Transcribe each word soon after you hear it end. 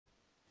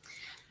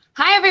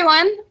Hi,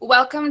 everyone.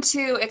 Welcome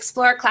to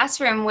Explore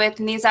Classroom with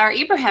Nizar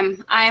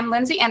Ibrahim. I'm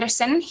Lindsay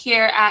Anderson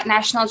here at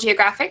National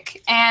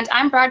Geographic, and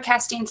I'm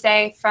broadcasting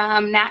today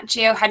from Nat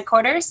Geo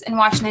headquarters in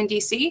Washington,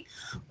 D.C.,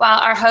 while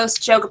our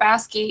host, Joe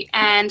Grabowski,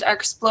 and our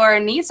explorer,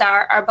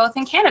 Nizar, are both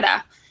in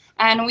Canada.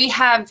 And we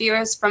have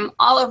viewers from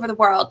all over the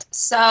world.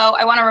 So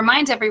I want to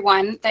remind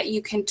everyone that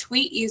you can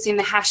tweet using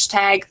the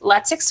hashtag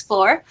Let's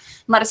Explore.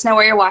 Let us know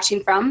where you're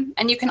watching from.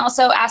 And you can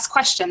also ask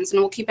questions, and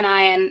we'll keep an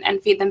eye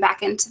and feed them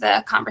back into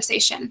the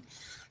conversation.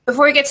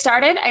 Before we get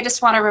started, I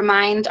just want to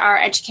remind our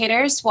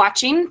educators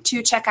watching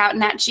to check out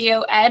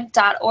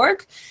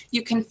natgeoed.org.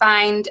 You can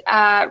find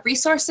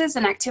resources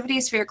and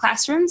activities for your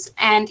classrooms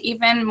and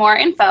even more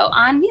info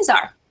on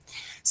Nizar.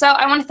 So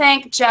I want to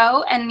thank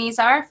Joe and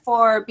Nizar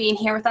for being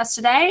here with us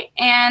today,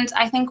 and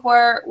I think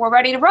we're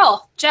ready to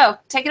roll. Joe,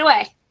 take it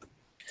away.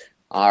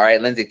 All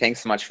right, Lindsay,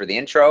 thanks so much for the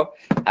intro.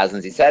 As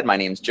Lindsay said, my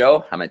name's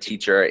Joe. I'm a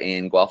teacher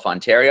in Guelph,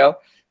 Ontario,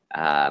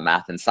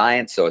 math and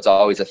science, so it's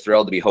always a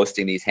thrill to be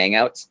hosting these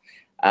Hangouts.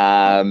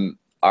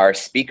 Our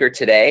speaker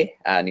today,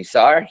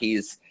 Nizar,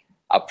 he's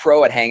a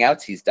pro at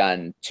Hangouts. He's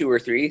done 2 or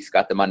 3. He's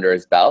got them under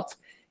his belt.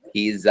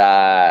 He's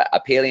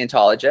a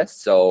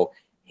paleontologist, so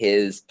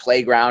his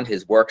playground,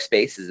 his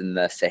workspace is in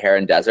the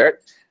Sahara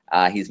Desert.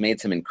 He's made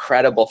some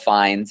incredible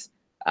finds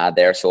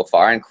there so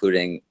far,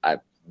 including a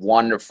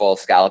wonderful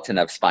skeleton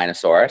of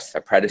Spinosaurus,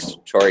 a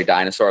predatory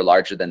dinosaur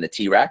larger than the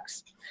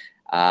T.Rex,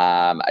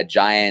 a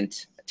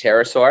giant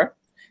pterosaur,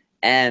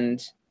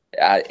 and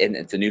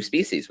it's a new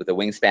species with a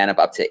wingspan of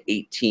up to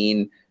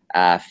 18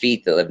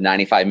 feet that lived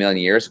 95 million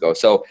years ago.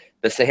 So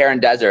the Sahara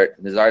Desert,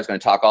 Nizar is going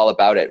to talk all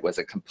about it, was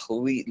a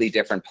completely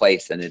different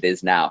place than it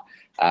is now.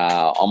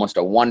 Almost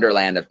a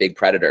wonderland of big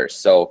predators.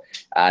 So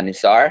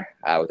Nizar,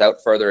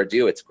 without further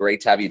ado, it's great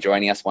to have you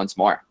joining us once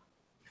more.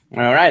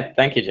 All right,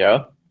 thank you,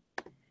 Joe.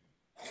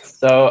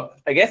 So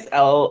I guess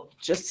I'll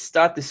just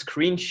start the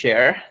screen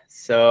share.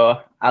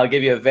 So I'll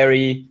give you a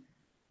very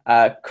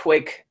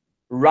quick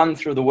run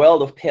through the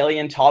world of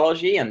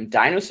paleontology and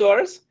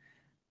dinosaurs,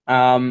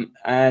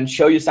 and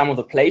show you some of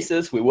the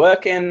places we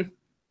work in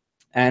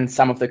and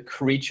some of the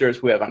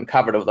creatures we have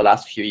uncovered over the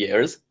last few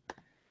years.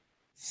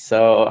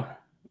 So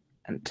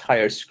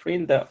entire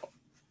screen though.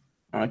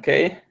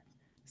 Okay,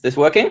 is this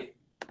working?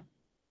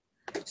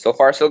 So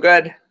far, so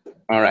good.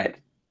 All right,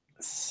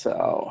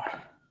 so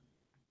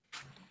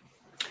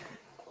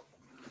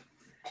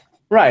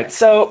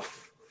so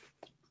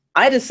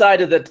I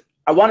decided that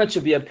I wanted to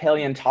be a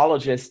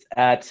paleontologist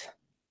at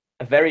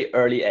a very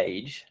early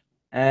age,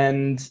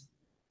 and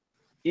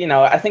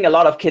I think a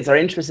lot of kids are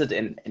interested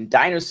in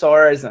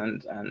dinosaurs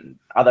and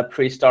other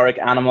prehistoric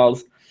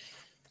animals.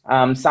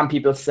 Some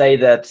people say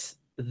that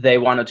they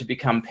wanted to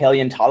become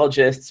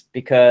paleontologists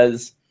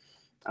because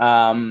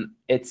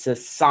it's a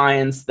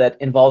science that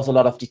involves a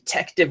lot of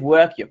detective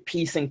work. You're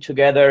piecing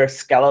together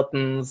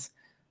skeletons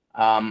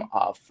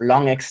of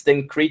long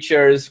extinct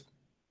creatures.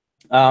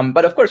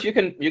 But of course, you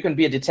can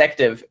be a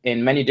detective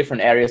in many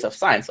different areas of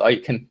science, or you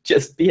can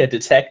just be a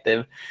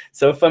detective.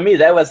 So for me,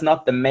 that was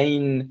not the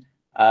main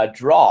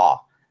draw.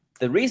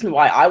 The reason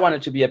why I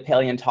wanted to be a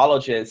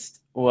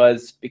paleontologist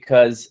was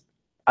because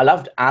I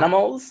loved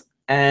animals,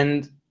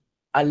 and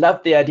I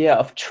loved the idea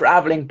of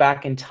traveling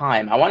back in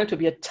time. I wanted to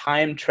be a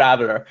time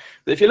traveler.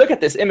 But if you look at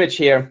this image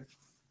here,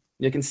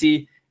 you can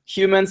see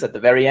humans at the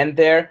very end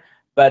there.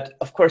 But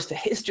of course, the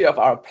history of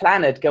our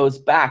planet goes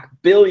back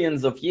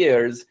billions of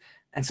years.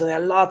 And so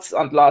there are lots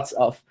and lots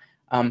of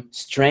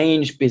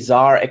strange,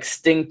 bizarre,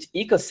 extinct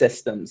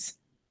ecosystems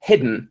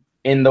hidden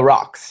in the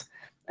rocks.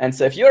 And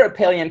so if you're a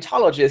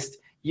paleontologist,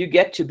 you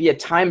get to be a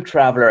time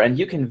traveler, and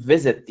you can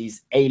visit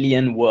these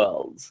alien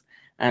worlds.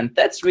 And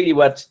that's really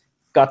what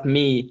got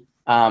me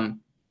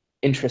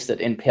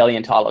interested in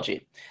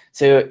paleontology.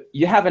 So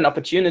you have an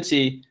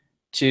opportunity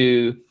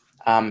to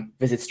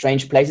visit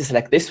strange places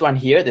like this one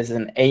here. This is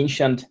an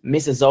ancient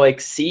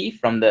Mesozoic sea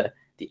from the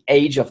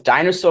age of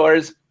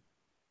dinosaurs.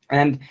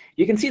 And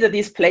you can see that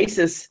these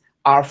places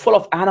are full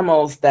of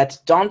animals that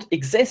don't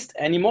exist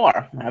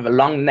anymore. I have a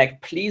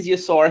long-necked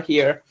plesiosaur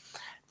here.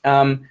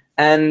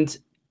 And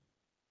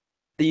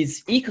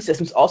these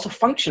ecosystems also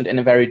functioned in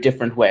a very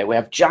different way. We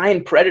have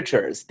giant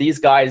predators. These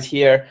guys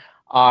here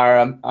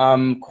are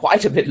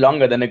quite a bit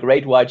longer than a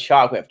great white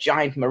shark. We have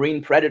giant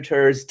marine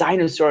predators,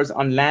 dinosaurs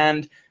on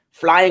land,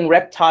 flying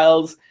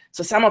reptiles.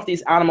 So some of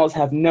these animals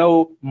have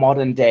no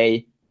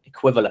modern-day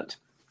equivalent.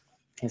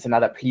 Here's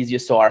another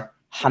plesiosaur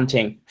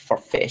hunting for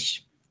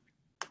fish.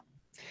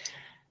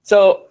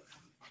 So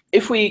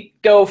if we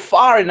go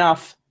far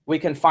enough, we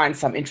can find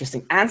some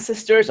interesting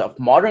ancestors of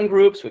modern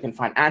groups. We can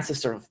find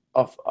ancestors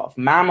of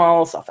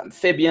mammals, of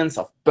amphibians,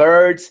 of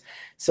birds.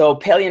 So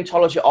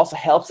paleontology also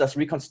helps us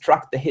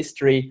reconstruct the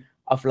history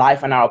of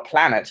life on our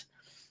planet.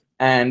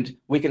 And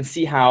we can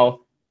see how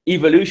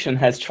evolution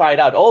has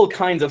tried out all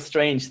kinds of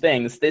strange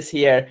things. This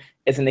here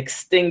is an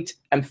extinct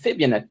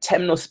amphibian, a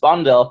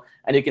temnospondyle,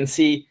 and you can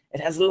see it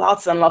has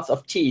lots and lots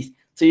of teeth.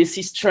 So you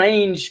see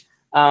strange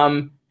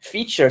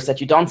features that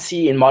you don't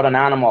see in modern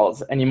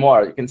animals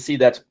anymore. You can see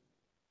that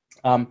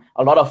a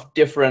lot of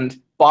different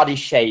body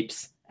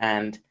shapes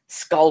and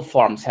skull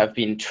forms have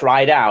been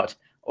tried out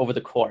over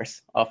the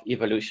course of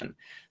evolution.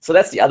 So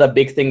that's the other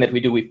big thing that we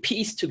do. We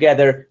piece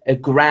together a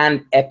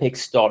grand epic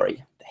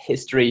story, the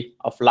history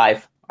of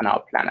life on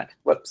our planet.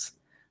 Whoops,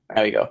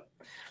 there we go.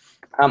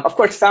 Of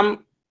course,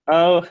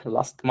 oh,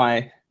 lost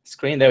my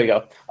screen. There we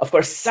go. Of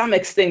course, some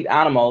extinct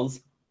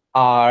animals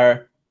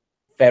are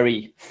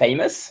very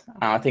famous.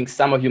 I think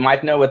some of you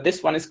might know what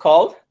this one is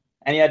called.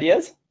 Any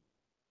ideas?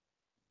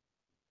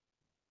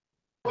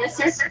 Yes,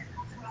 sir.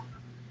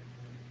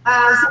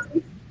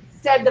 Somebody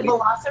said the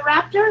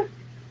velociraptor?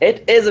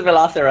 It is a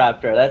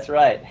velociraptor, that's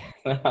right.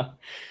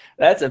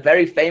 That's a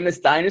very famous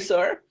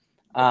dinosaur.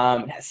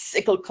 It has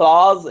sickle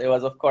claws. It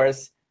was, of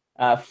course,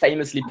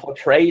 famously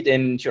portrayed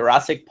in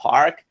Jurassic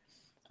Park.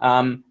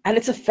 And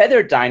it's a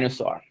feathered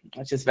dinosaur,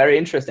 which is very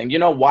interesting. Do you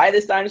know why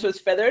this dinosaur is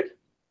feathered?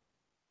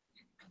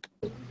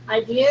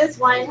 Ideas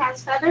why it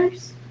has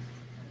feathers?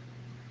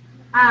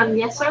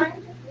 Yes, sir.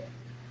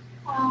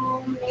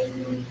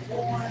 Maybe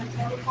for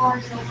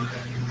camouflage.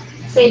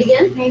 Say it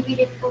again.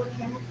 Maybe for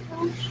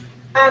camouflage.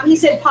 He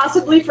said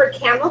possibly for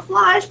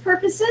camouflage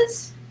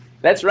purposes.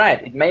 That's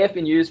right. It may have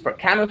been used for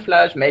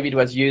camouflage. Maybe it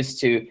was used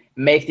to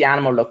make the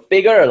animal look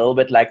bigger, a little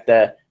bit like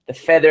the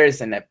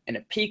feathers in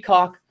a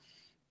peacock.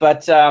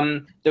 But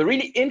the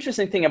really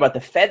interesting thing about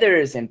the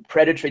feathers in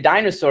predatory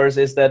dinosaurs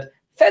is that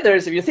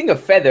feathers, if you think of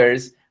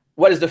feathers,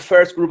 what is the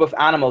first group of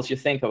animals you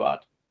think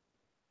about?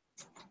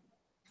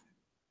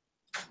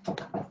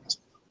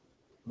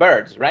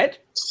 Birds, right?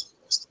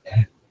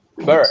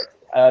 Bird.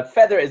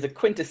 Feather is a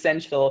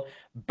quintessential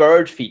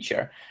bird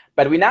feature.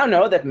 But we now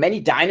know that many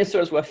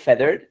dinosaurs were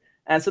feathered.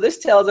 And so this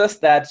tells us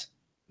that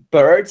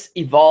birds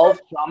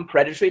evolved from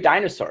predatory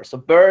dinosaurs. So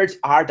birds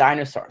are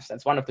dinosaurs.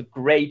 That's one of the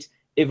great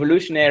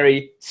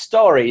evolutionary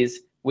stories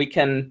we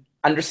can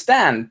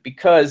understand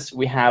because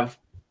we have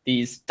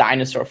these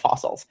dinosaur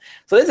fossils.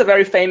 So this is a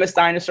very famous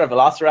dinosaur,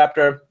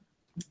 Velociraptor.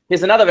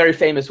 Here's another very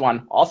famous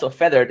one, also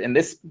feathered in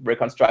this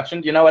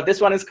reconstruction. Do you know what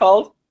this one is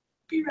called?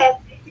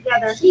 T-Rex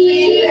together.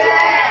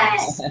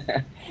 T-Rex.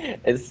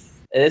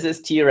 This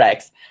is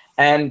T-Rex.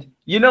 And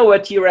you know where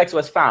T-Rex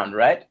was found,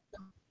 right?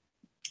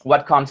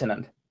 What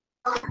continent?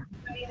 Do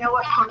you know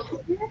what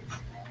continent?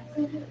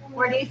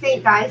 Where do you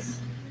think, guys?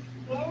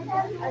 Go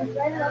ahead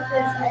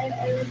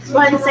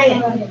and say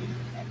it.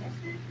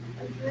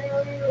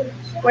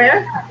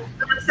 Where?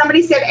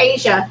 Somebody said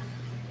Asia.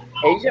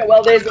 Asia?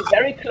 Well, there's a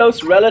very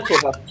close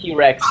relative of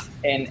T-Rex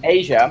in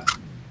Asia,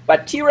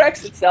 but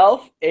T-Rex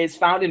itself is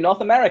found in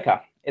North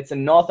America. It's a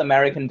North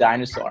American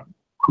dinosaur.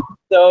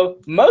 So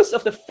most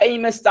of the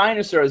famous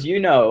dinosaurs, you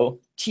know,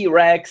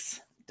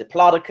 T-Rex,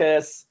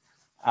 Diplodocus,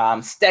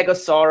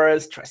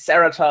 Stegosaurus,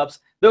 Triceratops,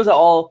 those are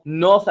all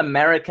North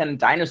American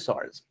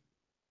dinosaurs.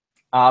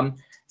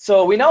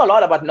 So we know a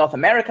lot about North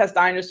America's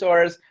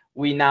dinosaurs.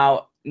 We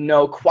now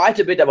know quite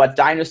a bit about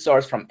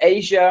dinosaurs from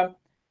Asia.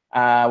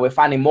 We're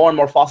finding more and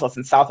more fossils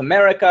in South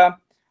America.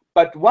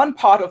 But one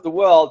part of the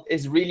world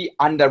is really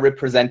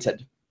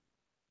underrepresented,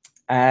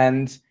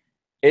 and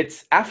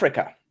it's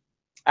Africa.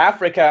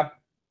 Africa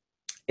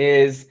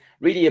is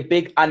really a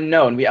big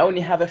unknown. We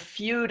only have a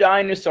few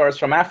dinosaurs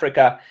from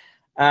Africa.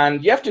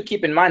 And you have to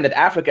keep in mind that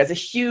Africa is a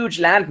huge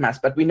landmass,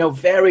 but we know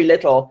very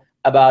little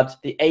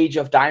about the age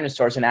of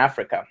dinosaurs in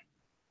Africa.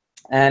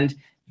 And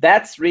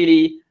that's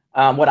really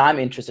what I'm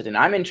interested in.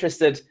 I'm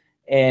interested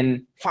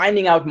in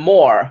finding out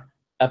more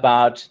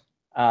about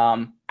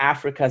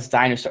Africa's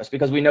dinosaurs,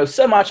 because we know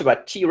so much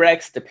about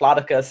T-Rex,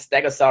 Diplodocus,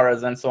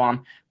 Stegosaurus, and so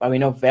on, but we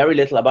know very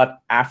little about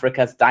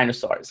Africa's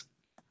dinosaurs.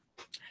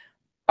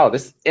 Oh,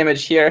 this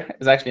image here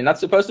is actually not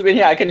supposed to be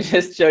here. I can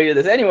just show you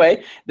this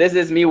anyway. This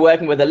is me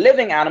working with a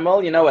living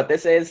animal. You know what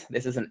this is?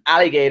 This is an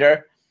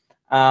alligator.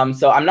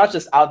 So I'm not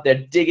just out there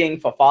digging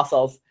for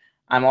fossils.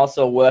 I'm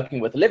also working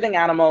with living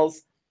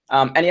animals.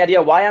 Any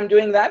idea why I'm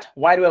doing that?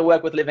 Why do I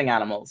work with living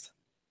animals?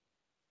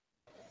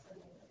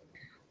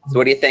 So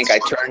what do you think? I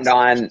turned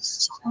on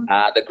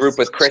the group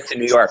with Chris in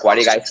New York. Why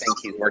do you guys think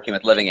he's working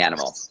with living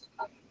animals?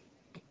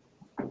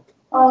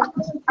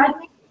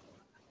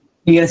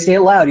 You gotta say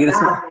it loud. You gotta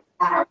say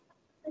it.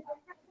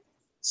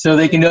 So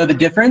they can know the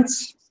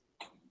difference?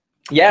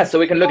 Yeah, so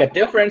we can look at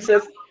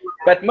differences.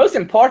 But most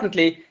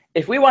importantly,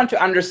 if we want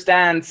to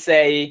understand,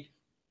 say,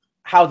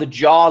 how the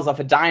jaws of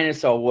a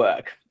dinosaur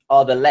work,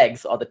 or the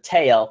legs, or the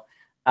tail,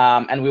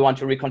 and we want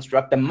to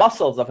reconstruct the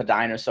muscles of a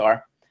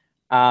dinosaur,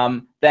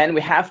 then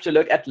we have to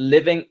look at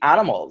living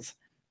animals.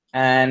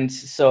 And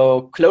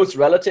so close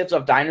relatives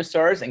of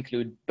dinosaurs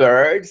include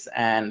birds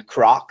and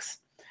crocs.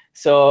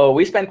 So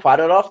we spend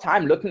quite a lot of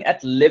time looking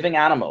at living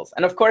animals.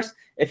 And of course,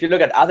 if you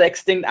look at other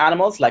extinct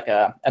animals, like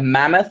a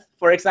mammoth,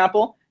 for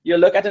example, you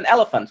look at an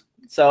elephant.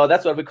 So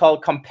that's what we call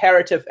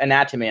comparative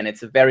anatomy, and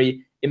it's a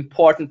very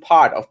important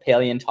part of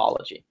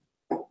paleontology.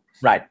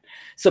 Right.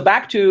 So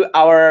back to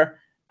our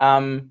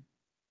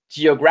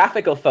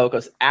geographical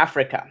focus,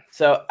 Africa.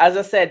 So as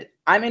I said,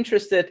 I'm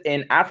interested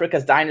in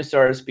Africa's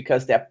dinosaurs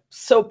because they're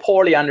so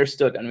poorly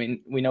understood, and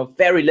we know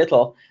very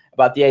little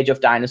about the age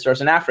of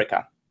dinosaurs in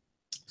Africa.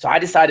 So I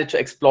decided to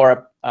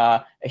explore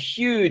a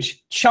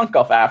huge chunk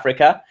of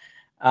Africa.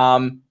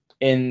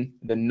 in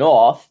the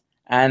north,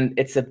 and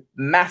it's a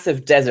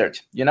massive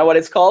desert. You know what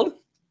it's called?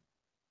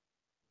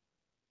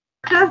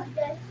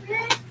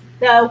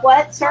 The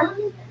what, sir?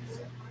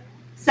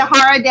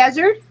 Sahara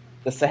Desert?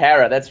 The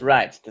Sahara, that's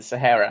right, the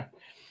Sahara.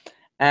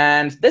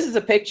 And this is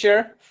a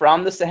picture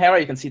from the Sahara.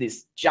 You can see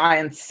these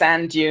giant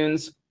sand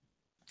dunes.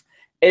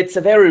 It's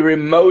a very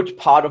remote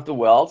part of the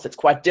world, so it's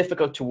quite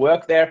difficult to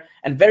work there,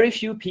 and very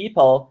few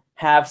people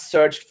have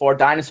searched for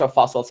dinosaur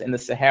fossils in the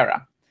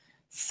Sahara.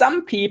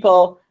 Some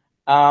people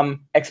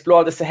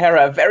explored the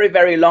Sahara a very,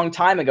 very long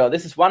time ago.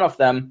 This is one of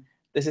them.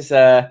 This is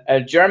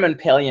a German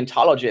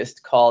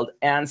paleontologist called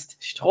Ernst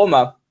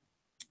Stromer,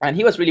 and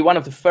he was really one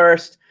of the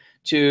first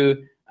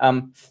to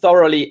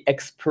thoroughly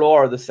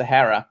explore the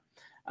Sahara.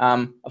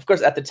 Of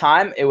course, at the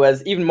time, it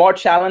was even more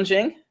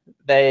challenging.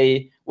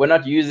 They were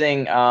not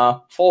using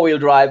four-wheel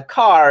drive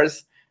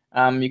cars.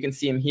 You can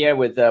see him here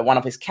with one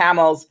of his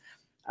camels.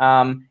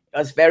 It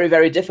was very,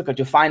 very difficult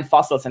to find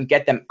fossils and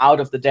get them out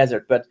of the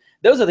desert. But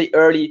those are the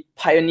early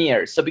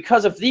pioneers. So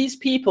because of these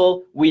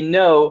people, we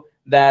know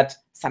that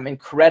some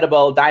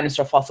incredible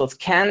dinosaur fossils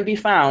can be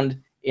found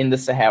in the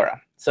Sahara.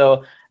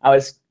 So I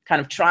was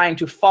kind of trying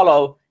to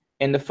follow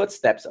in the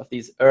footsteps of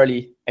these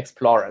early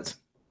explorers.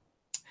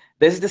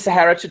 This is the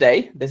Sahara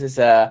today. This is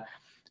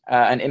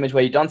an image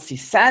where you don't see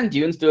sand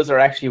dunes. Those are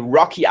actually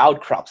rocky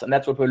outcrops, and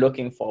that's what we're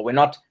looking for. We're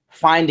not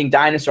finding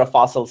dinosaur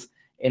fossils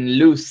in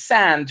loose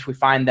sand. We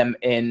find them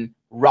in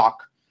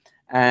rock.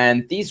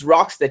 And these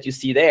rocks that you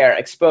see there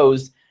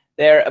exposed,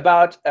 they're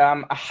about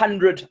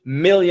 100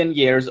 million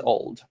years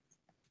old.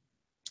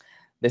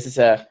 This is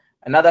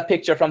another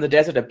picture from the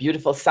desert, a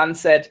beautiful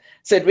sunset.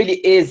 So it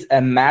really is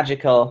a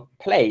magical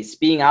place.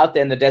 Being out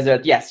there in the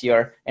desert, yes,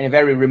 you're in a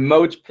very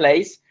remote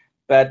place,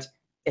 but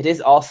it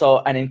is also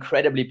an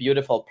incredibly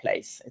beautiful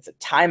place. It's a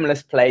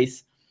timeless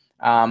place.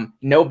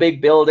 No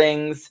big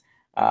buildings,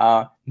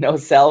 no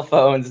cell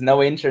phones,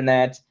 no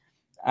internet,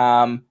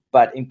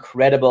 but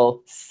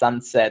incredible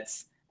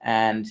sunsets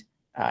and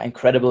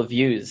incredible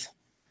views.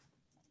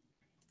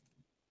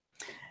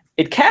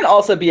 It can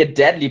also be a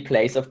deadly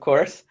place, of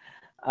course.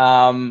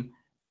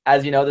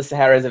 As you know, the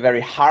Sahara is a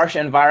very harsh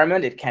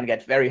environment. It can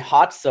get very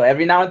hot. So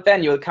every now and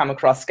then you'll come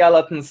across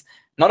skeletons,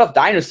 not of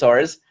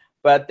dinosaurs,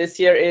 but this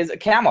here is a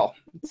camel.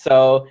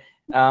 So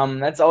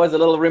that's always a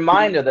little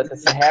reminder that the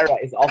Sahara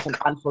is also an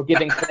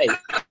unforgiving place.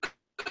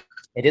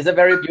 It is a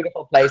very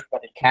beautiful place,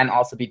 but it can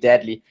also be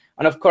deadly.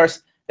 And of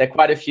course, there are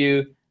quite a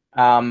few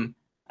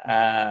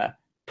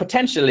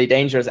potentially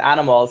dangerous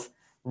animals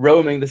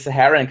roaming the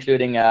Sahara,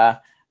 including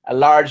a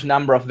large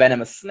number of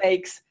venomous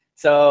snakes.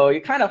 So you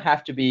kind of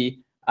have to be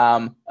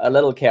a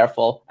little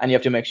careful, and you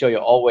have to make sure you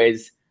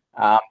always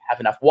have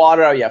enough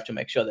water. You have to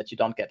make sure that you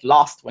don't get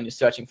lost when you're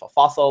searching for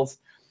fossils.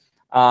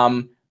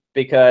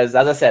 Because,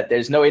 as I said,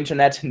 there's no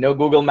internet, no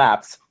Google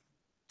Maps.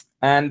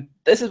 And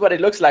this is what it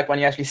looks like when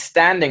you're actually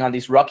standing on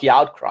these rocky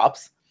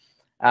outcrops.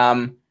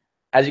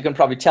 As you can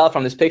probably tell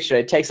from this picture,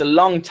 it takes a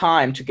long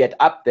time to get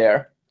up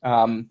there,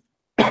 and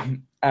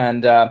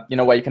you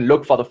know, where you can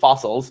look for the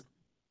fossils.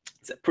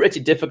 It's a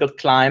pretty difficult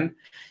climb.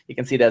 You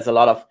can see there's a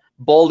lot of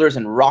boulders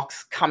and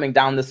rocks coming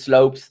down the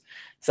slopes.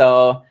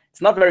 So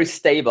it's not very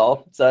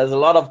stable. So there's a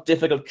lot of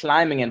difficult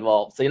climbing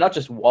involved. So you're not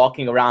just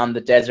walking around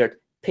the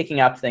desert picking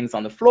up things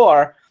on the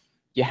floor.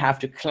 You have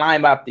to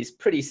climb up these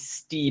pretty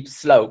steep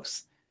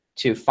slopes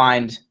to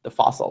find the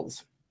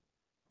fossils.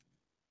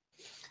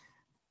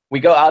 We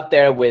go out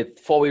there with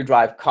four-wheel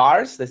drive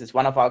cars. This is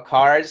one of our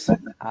cars.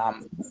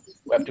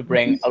 We have to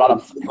bring a lot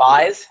of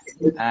supplies,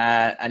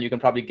 and you can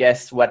probably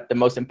guess what the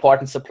most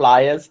important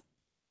supply is.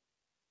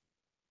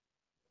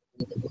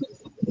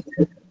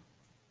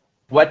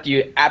 What do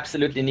you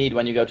absolutely need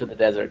when you go to the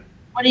desert?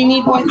 What do you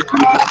need? Water.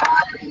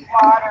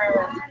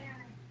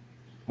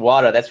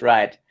 Water, that's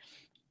right.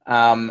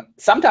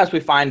 Sometimes we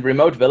find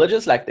remote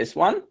villages like this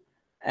one,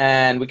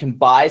 and we can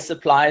buy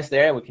supplies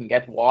there. We can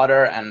get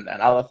water and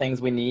other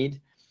things we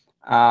need.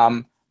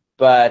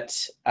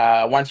 But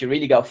once you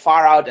really go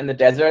far out in the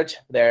desert,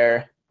 there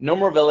are no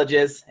more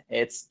villages.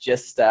 It's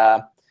just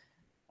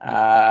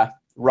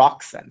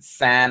rocks and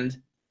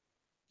sand.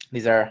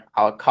 These are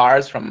our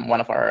cars from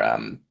one of our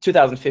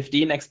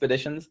 2015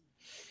 expeditions.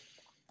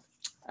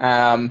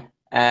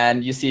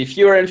 And you see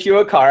fewer and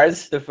fewer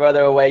cars the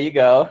further away you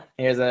go.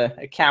 Here's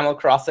a camel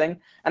crossing.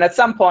 And at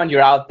some point,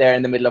 you're out there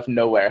in the middle of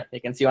nowhere.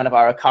 You can see one of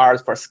our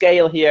cars for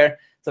scale here.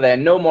 So there are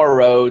no more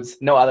roads,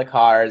 no other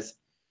cars,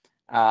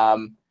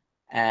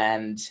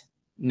 and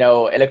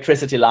no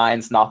electricity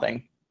lines,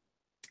 nothing.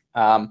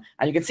 And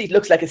you can see it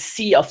looks like a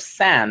sea of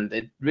sand.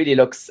 It really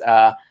looks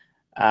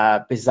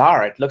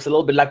bizarre. It looks a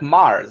little bit like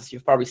Mars.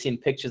 You've probably seen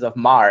pictures of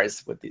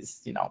Mars with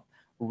these, you know,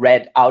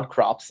 red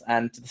outcrops,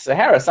 and the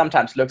Sahara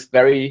sometimes looks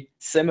very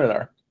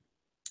similar.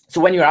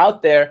 So when you're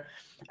out there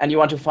and you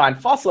want to find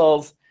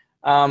fossils,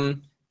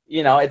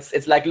 you know,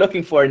 it's like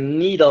looking for a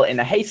needle in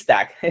a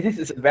haystack. This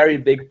is a very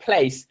big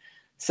place.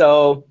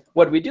 So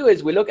what we do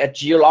is we look at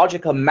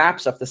geological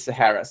maps of the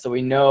Sahara, so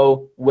we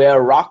know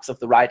where rocks of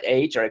the right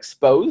age are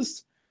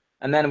exposed,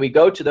 and then we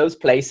go to those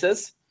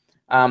places.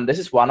 This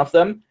is one of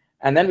them,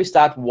 and then we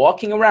start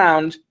walking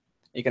around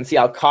You can see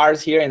our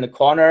cars here in the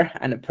corner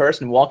and a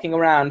person walking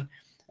around. And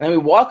then we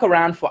walk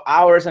around for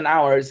hours and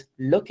hours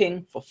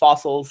looking for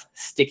fossils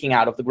sticking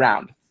out of the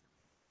ground.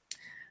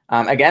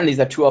 Again, these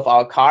are two of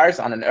our cars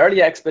on an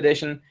earlier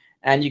expedition.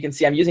 And you can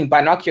see I'm using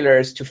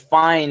binoculars to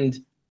find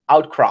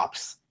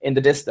outcrops in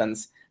the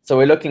distance. So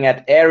we're looking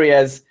at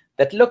areas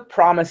that look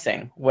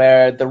promising,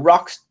 where the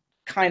rocks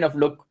kind of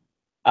look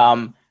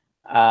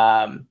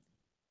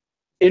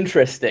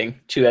interesting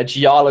to a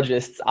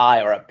geologist's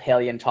eye or a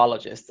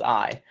paleontologist's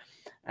eye.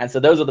 And so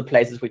those are the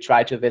places we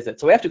try to visit.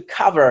 So we have to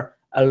cover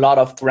a lot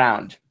of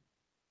ground.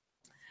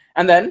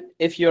 And then,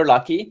 if you're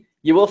lucky,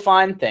 you will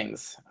find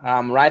things.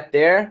 Right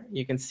there,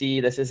 you can see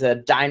this is a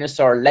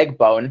dinosaur leg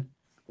bone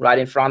right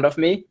in front of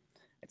me.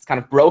 It's kind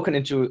of broken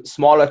into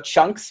smaller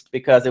chunks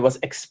because it was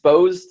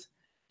exposed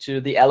to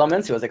the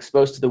elements. It was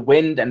exposed to the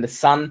wind and the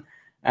sun.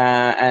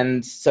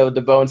 And so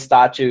the bones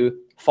start to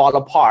fall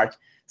apart.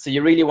 So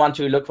you really want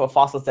to look for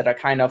fossils that are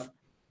kind of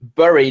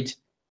buried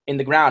in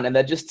the ground and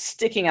they're just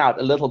sticking out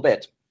a little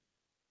bit.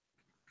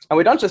 And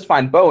we don't just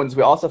find bones,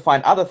 we also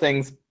find other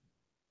things.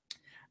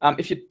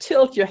 If you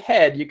tilt your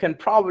head, you can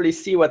probably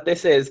see what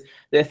this is.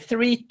 There are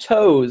 3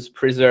 toes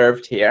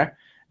preserved here.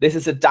 This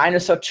is a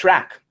dinosaur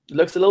track. It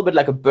looks a little bit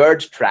like a bird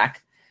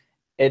track.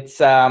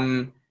 It's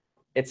a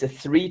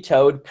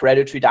 3-toed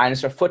predatory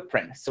dinosaur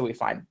footprint. So we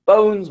find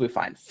bones, we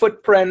find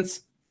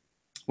footprints,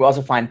 we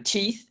also find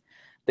teeth.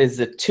 This is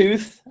a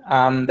tooth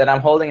that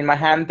I'm holding in my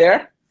hand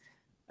there,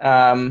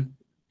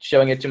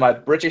 showing it to my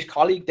British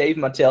colleague, Dave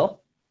Mattill.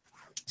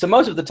 So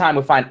most of the time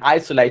we find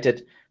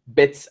isolated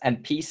bits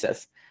and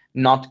pieces,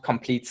 not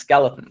complete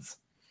skeletons.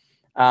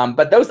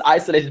 But those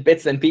isolated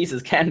bits and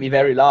pieces can be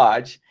very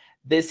large.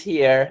 This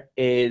here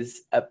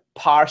is a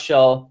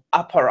partial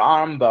upper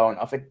arm bone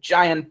of a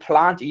giant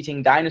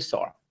plant-eating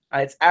dinosaur.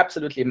 It's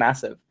absolutely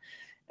massive.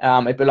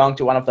 It belonged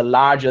to one of the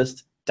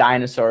largest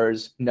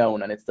dinosaurs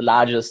known, and it's the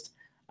largest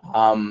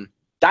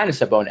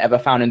dinosaur bone ever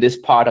found in this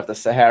part of the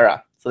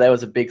Sahara. So that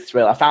was a big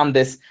thrill. I found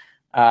this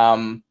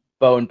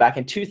bone back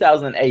in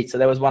 2008, so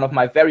that was one of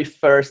my very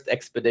first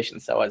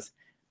expeditions. So I was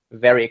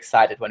very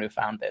excited when we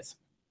found this.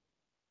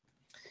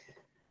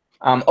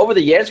 Over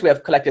the years, we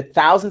have collected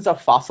thousands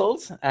of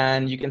fossils,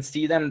 and you can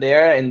see them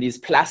there in these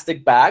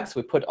plastic bags.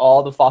 We put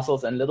all the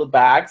fossils in little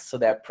bags so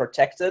they're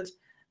protected,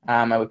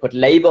 and we put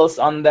labels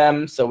on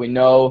them so we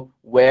know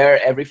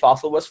where every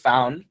fossil was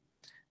found.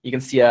 You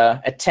can see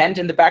a tent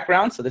in the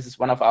background. So this is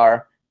one of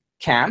our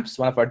camps,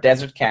 one of our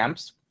desert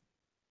camps.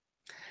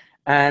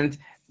 And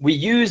we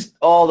used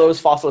all those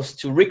fossils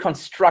to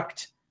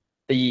reconstruct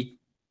the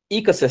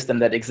ecosystem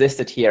that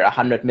existed here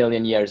 100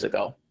 million years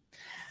ago.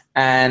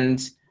 And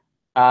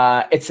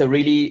it's a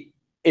really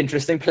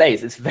interesting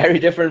place. It's very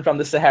different from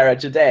the Sahara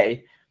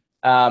today.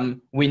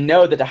 We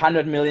know that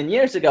 100 million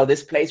years ago,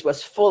 this place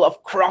was full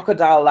of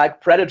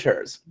crocodile-like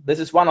predators. This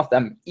is one of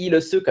them,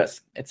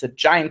 Elosuchus. It's a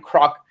giant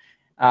croc.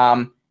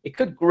 It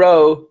could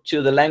grow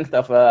to the length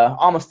of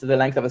almost to the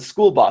length of a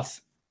school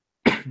bus.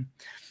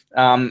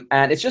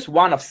 And it's just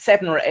one of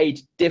 7 or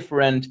 8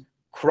 different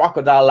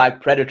crocodile-like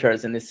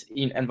predators in this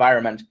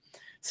environment.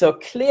 So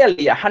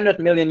clearly, 100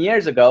 million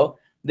years ago,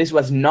 this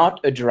was not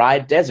a dry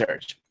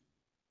desert.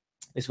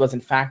 This was, in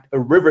fact, a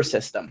river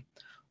system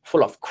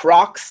full of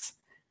crocs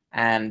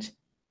and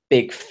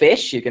big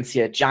fish. You can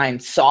see a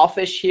giant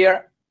sawfish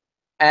here.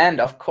 And,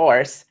 of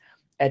course,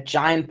 a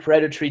giant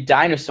predatory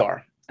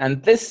dinosaur.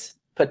 And this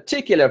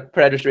particular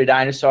predatory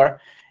dinosaur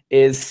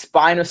is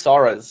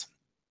Spinosaurus.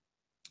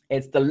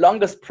 It's the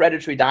longest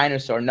predatory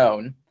dinosaur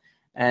known.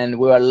 And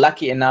we were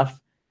lucky enough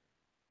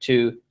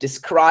to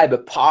describe a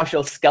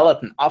partial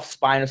skeleton of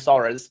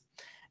Spinosaurus.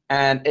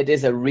 And it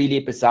is a really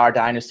bizarre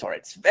dinosaur.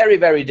 It's very,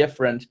 very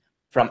different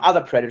from other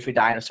predatory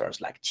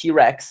dinosaurs like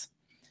T.Rex.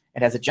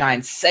 It has a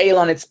giant sail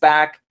on its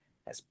back,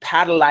 has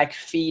paddle-like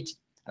feet,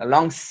 a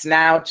long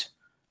snout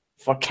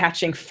for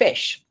catching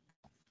fish.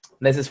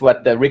 This is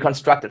what the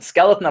reconstructed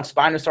skeleton of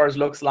Spinosaurus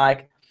looks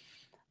like.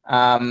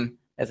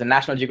 There's a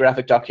National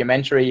Geographic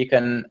documentary you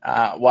can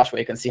watch where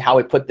you can see how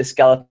we put the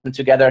skeleton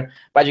together.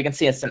 But you can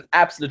see it's an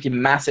absolutely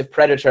massive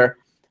predator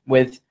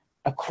with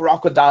a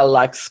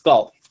crocodile-like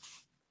skull.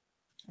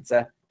 It's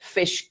a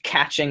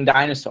fish-catching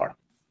dinosaur.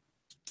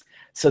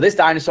 So this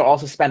dinosaur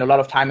also spent a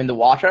lot of time in the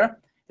water.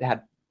 It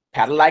had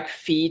paddle-like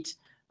feet.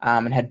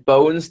 It had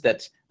bones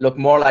that look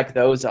more like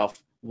those of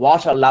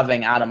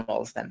water-loving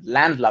animals than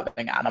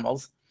land-loving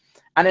animals.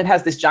 And it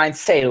has this giant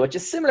sail, which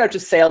is similar to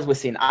sails we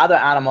see in other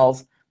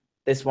animals.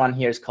 This one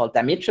here is called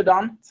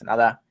Dimetrodon. It's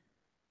another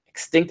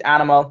extinct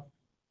animal.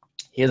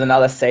 Here's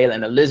another sail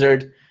in a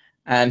lizard.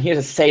 And here's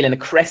a sail in a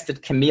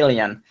crested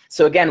chameleon.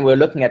 So again, we're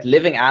looking at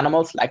living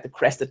animals like the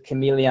crested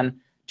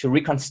chameleon to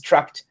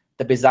reconstruct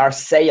the bizarre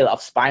sail of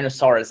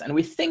Spinosaurus. And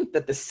we think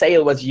that the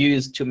sail was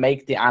used to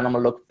make the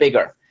animal look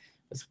bigger.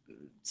 It's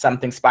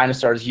something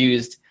Spinosaurus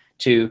used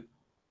to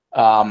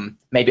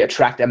maybe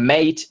attract a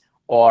mate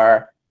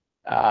or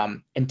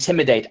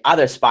intimidate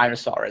other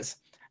Spinosaurus.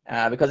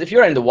 Because if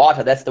you're in the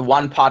water, that's the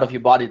one part of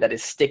your body that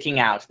is sticking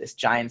out, this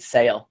giant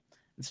sail.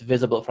 It's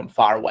visible from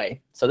far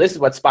away. So this is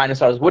what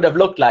Spinosaurus would have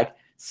looked like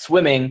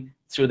swimming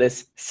through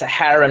this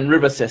Saharan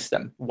river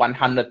system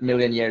 100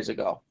 million years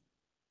ago.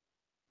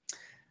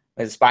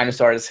 The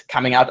Spinosaurus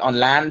coming out on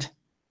land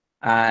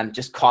and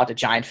just caught a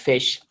giant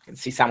fish. You can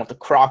see some of the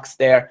crocs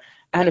there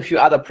and a few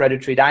other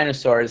predatory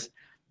dinosaurs.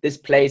 This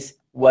place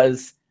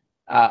was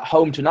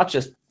home to not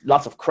just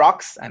lots of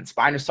crocs and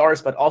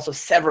Spinosaurus, but also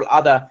several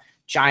other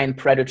giant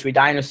predatory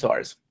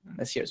dinosaurs.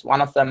 This here's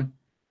one of them,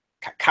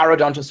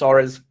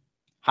 Carcharodontosaurus,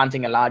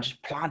 hunting a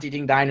large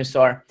plant-eating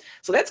dinosaur.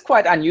 So that's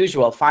quite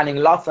unusual, finding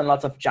lots and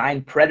lots of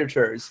giant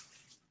predators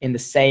in the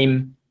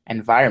same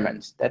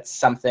environment. That's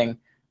something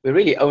we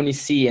really only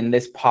see in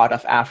this part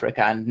of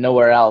Africa and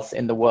nowhere else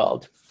in the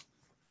world.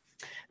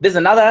 There's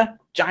another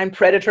giant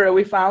predator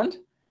we found.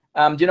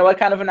 Do you know what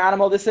kind of an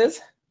animal this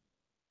is?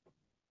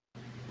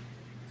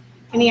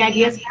 Any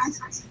ideas?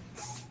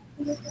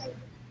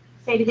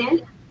 Say it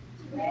again.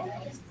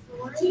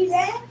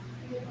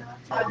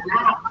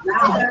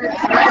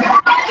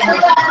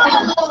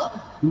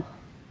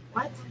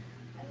 What?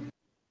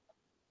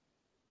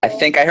 I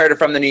think I heard it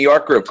from the New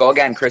York group. Go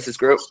again, Chris's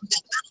group.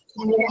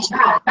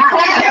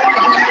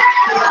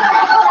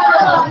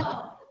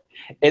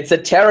 It's a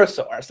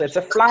pterosaur, so it's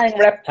a flying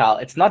reptile.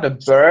 It's not a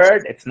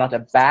bird, it's not a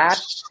bat,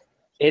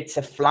 it's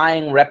a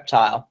flying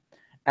reptile.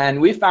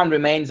 And we found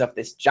remains of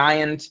this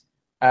giant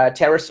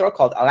pterosaur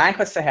called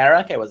Alanqa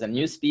saharica. It was a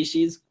new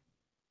species.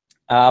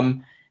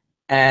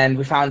 And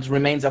we found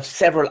remains of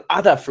several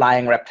other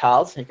flying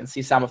reptiles. You can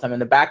see some of them in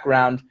the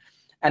background.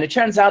 And it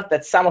turns out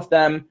that some of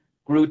them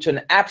grew to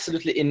an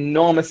absolutely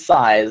enormous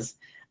size.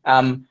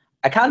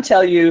 I can't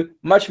tell you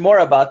much more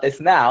about this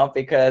now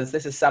because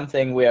this is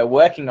something we are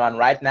working on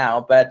right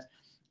now, but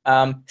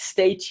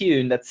stay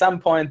tuned. At some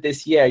point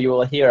this year, you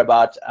will hear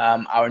about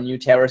our new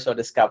pterosaur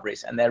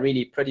discoveries, and they're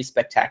really pretty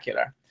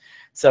spectacular.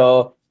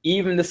 So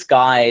even the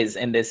skies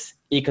in this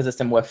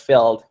ecosystem were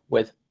filled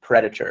with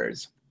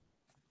predators.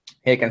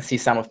 Here you can see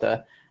some of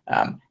the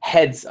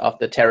heads of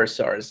the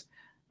pterosaurs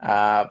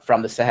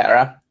from the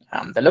Sahara.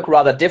 They look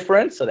rather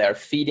different, so they're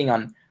feeding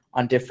on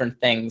different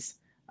things,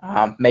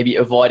 maybe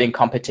avoiding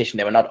competition.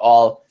 They were not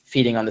all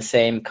feeding on the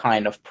same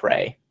kind of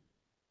prey.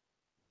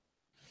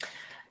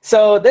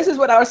 So this is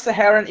what our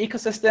Saharan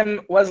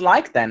ecosystem was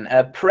like then,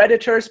 a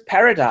predator's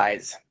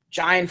paradise.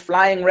 Giant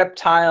flying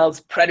reptiles,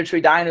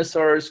 predatory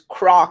dinosaurs,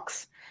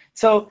 crocs.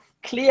 So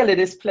clearly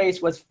this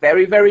place was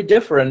very, very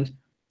different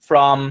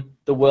from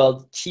the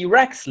world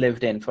T.Rex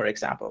lived in, for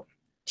example.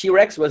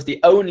 T.Rex was the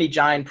only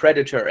giant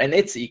predator in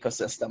its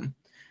ecosystem.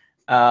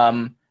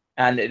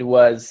 And it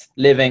was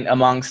living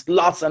amongst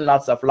lots and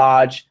lots of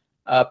large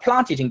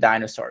plant-eating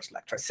dinosaurs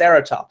like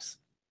Triceratops.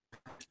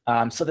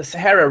 So the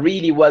Sahara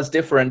really was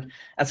different.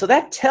 And so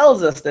that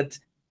tells us that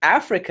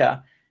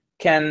Africa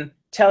can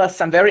tell us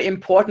some very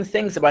important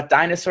things about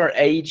dinosaur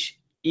age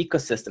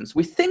ecosystems.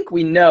 We think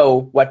we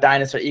know what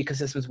dinosaur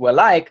ecosystems were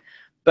like,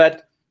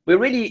 but we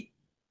really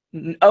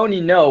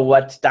only know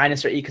what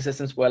dinosaur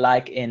ecosystems were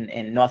like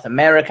in North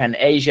America and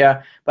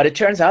Asia. But it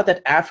turns out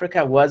that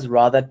Africa was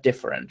rather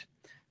different.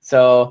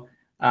 So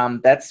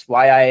that's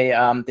why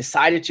I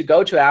decided to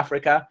go to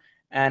Africa.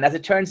 And as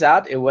it turns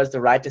out, it was the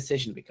right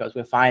decision because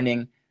we're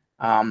finding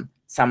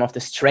some of the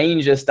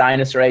strangest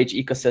dinosaur age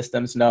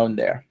ecosystems known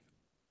there.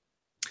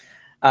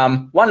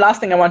 One last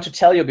thing I want to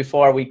tell you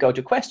before we go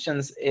to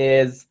questions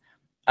is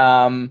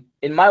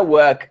in my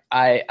work,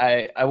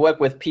 I work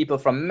with people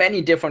from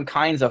many different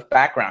kinds of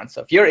backgrounds.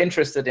 So if you're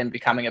interested in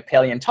becoming a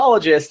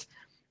paleontologist,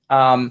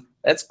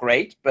 that's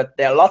great. But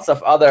there are lots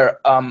of other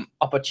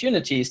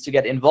opportunities to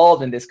get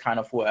involved in this kind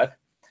of work.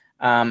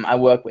 I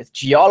work with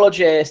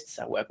geologists,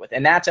 I work with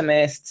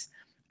anatomists,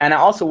 and I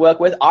also work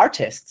with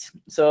artists.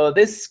 So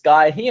this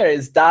guy here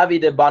is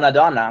Davide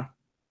Bonadonna.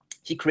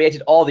 He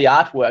created all the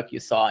artwork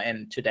you saw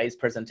in today's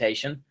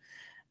presentation.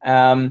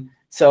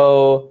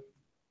 So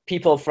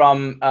people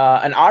from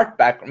an art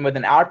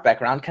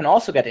background can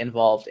also get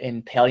involved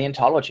in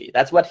paleontology.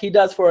 That's what he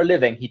does for a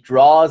living. He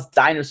draws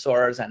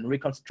dinosaurs and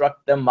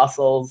reconstructs their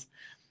muscles.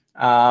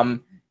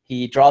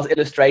 He draws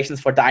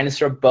illustrations for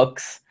dinosaur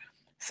books.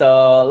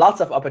 So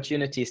lots of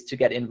opportunities to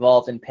get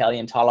involved in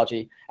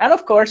paleontology. And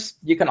of course,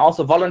 you can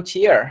also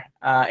volunteer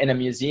in a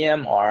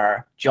museum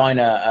or join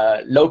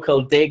a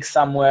local dig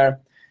somewhere.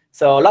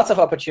 So lots of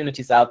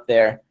opportunities out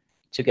there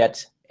to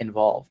get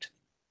involved.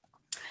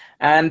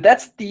 And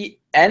that's the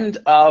end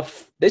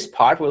of this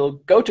part. We'll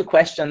go to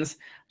questions.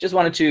 Just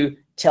wanted to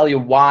tell you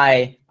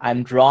why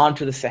I'm drawn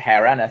to the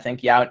Sahara. And I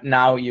think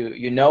now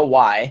you know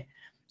why.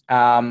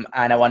 And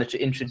I wanted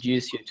to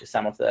introduce you to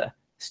some of the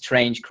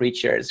strange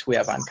creatures we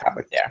have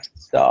uncovered there.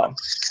 So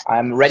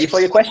I'm ready for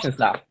your questions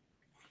now.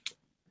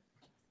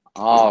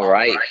 All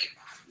right.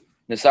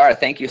 Nizar,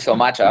 thank you so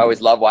much. I always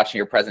love watching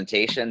your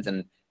presentations,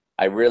 and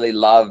I really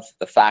love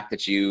the fact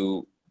that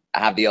you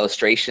have the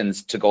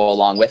illustrations to go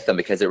along with them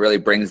because it really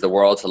brings the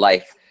world to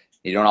life.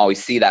 You don't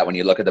always see that when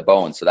you look at the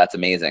bones, so that's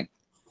amazing.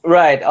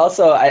 Right.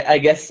 Also, I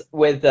guess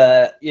with,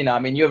 I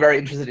mean, you're very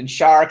interested in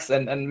sharks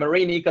and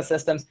marine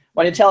ecosystems.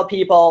 When you tell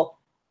people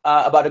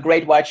about a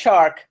great white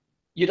shark,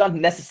 you don't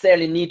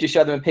necessarily need to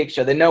show them a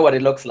picture. They know what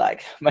it looks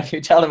like. When you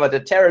tell them about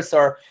a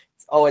pterosaur,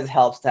 it's always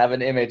helps to have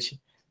an image,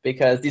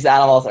 because these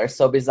animals are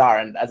so bizarre,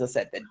 and as I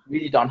said, they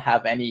really don't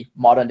have any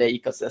modern day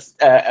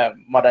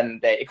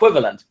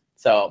equivalent.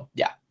 So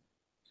yeah.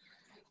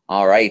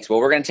 All right, well,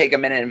 we're going to take a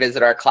minute and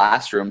visit our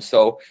classroom.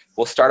 So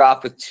we'll start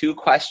off with 2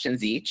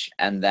 questions each,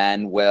 and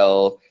then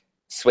we'll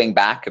swing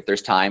back if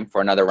there's time for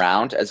another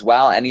round. As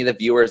well, any of the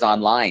viewers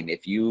online,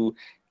 if you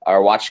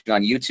are watching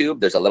on YouTube,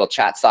 there's a little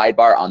chat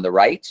sidebar on the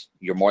right.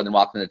 You're more than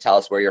welcome to tell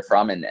us where you're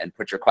from and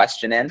put your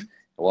question in.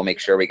 We'll make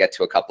sure we get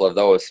to a couple of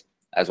those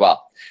as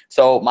well.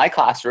 So my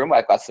classroom,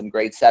 I've got some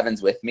grade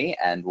 7s with me,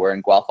 and we're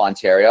in Guelph,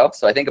 Ontario.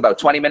 So I think about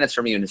 20 minutes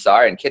from you,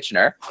 Nizar, in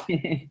Kitchener.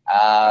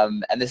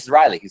 And this is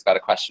Riley. He's got a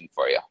question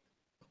for you.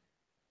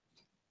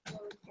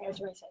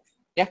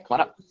 Yeah,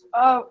 come on up.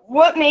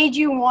 What made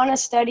you want to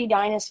study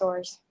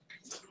dinosaurs?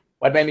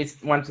 What made me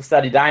want to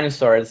study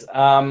dinosaurs?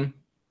 I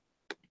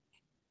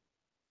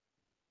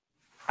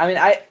mean,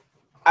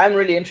 I'm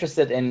really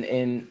interested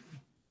in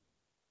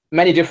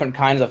many different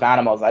kinds of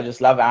animals. I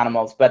just love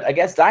animals. But I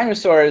guess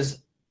dinosaurs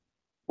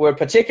were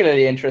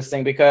particularly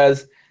interesting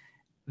because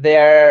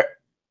they're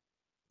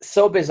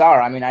so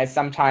bizarre. I mean, I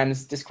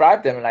sometimes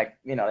describe them like,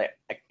 you know,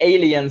 like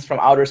aliens from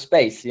outer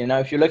space. You know,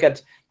 if you look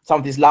at some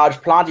of these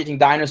large plant-eating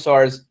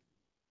dinosaurs,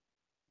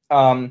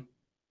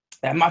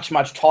 they're much,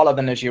 much taller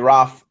than a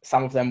giraffe.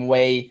 Some of them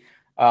weigh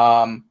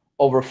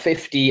over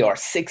 50 or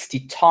 60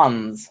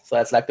 tons. So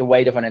that's like the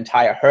weight of an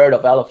entire herd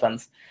of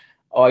elephants.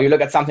 Or you look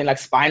at something like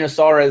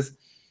Spinosaurus,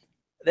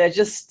 they're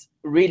just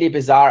really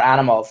bizarre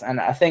animals. And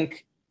I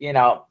think, you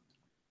know,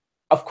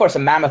 of course, a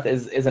mammoth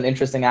is an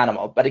interesting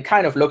animal, but it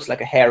kind of looks like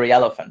a hairy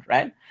elephant,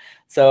 right?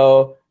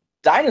 So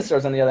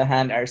dinosaurs, on the other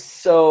hand, are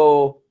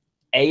so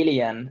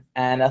alien.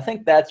 And I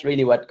think that's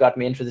really what got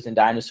me interested in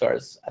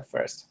dinosaurs at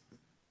first.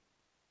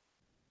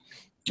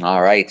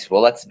 All right,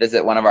 well, let's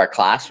visit one of our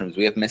classrooms.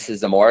 We have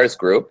Mrs. Zamora's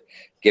group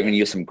giving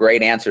you some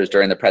great answers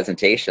during the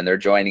presentation. They're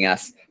joining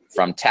us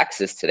from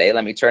Texas today.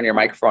 Let me turn your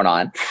microphone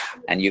on,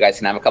 and you guys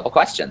can have a couple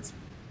questions.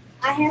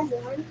 I have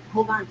one.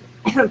 Hold on.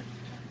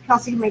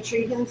 Kelsey, make sure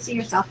you can see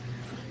yourself.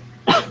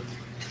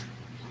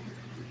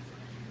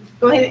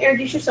 Go ahead and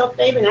introduce yourself,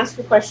 Dave, and ask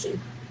your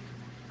question.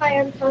 Hi,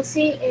 I'm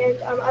Kelsey,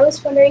 and I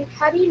was wondering,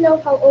 how do you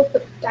know how old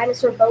the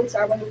dinosaur bones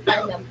are when you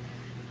find them?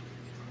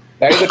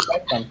 Very good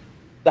question.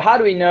 So how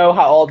do we know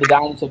how old the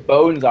dinosaur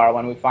bones are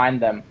when we find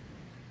them?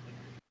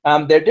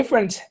 There are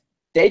different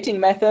dating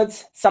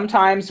methods.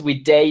 Sometimes we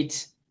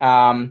date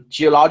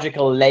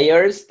geological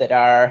layers that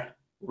are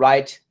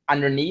right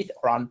underneath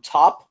or on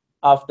top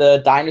of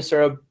the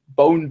dinosaur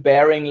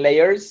bone-bearing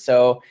layers.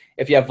 So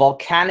if you have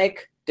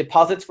volcanic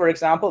deposits, for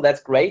example,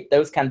 that's great.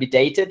 Those can be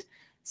dated.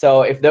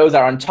 So if those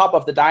are on top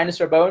of the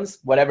dinosaur bones,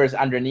 whatever is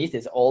underneath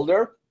is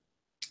older.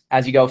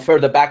 As you go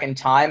further back in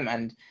time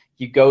and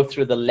you go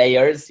through the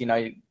layers, you know,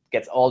 it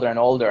gets older and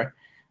older.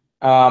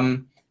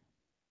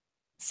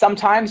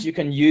 Sometimes you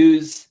can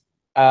use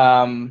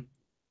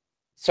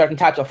certain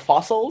types of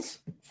fossils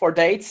for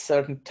dates.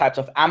 Certain types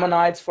of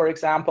ammonites, for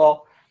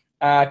example,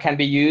 can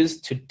be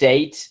used to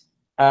date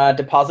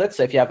deposits.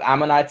 So if you have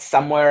ammonites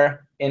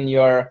somewhere in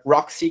your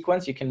rock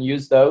sequence, you can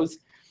use those.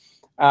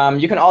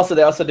 You can also,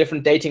 there are also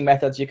different dating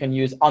methods you can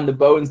use on the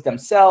bones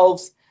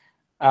themselves.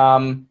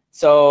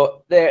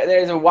 So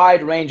there's a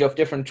wide range of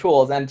different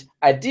tools, and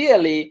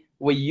ideally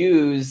we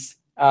use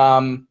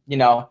you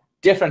know,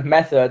 different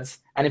methods,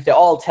 and if they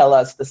all tell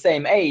us the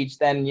same age,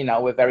 then, you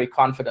know, we're very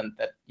confident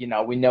that, you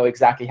know, we know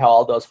exactly how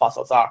all those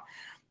fossils are.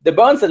 The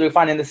bones that we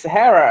find in the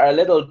Sahara are a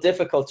little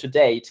difficult to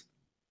date.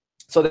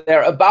 So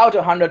they're about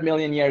 100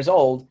 million years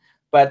old,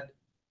 but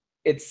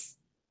it's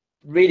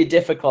really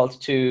difficult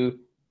to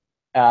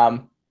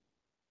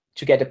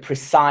get a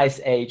precise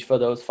age for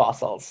those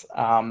fossils.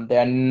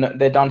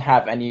 They don't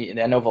have any,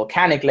 there are no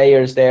volcanic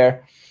layers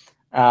there.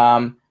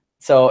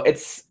 So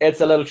it's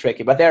a little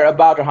tricky, but they're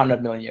about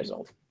 100 million years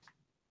old.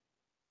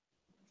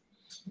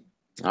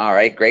 All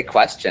right, great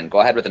question. Go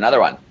ahead with another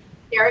one.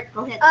 Derek,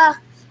 go ahead.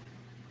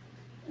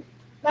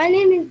 My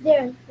name is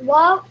Darren.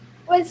 What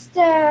was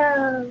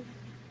the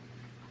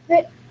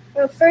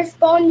first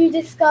bone you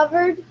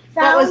discovered?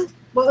 What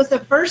was the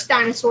first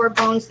dinosaur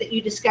bones that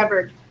you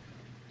discovered?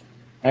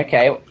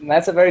 Okay,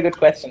 that's a very good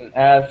question.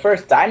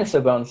 First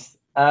dinosaur bones.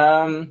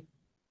 Because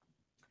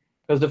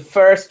the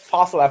first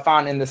fossil I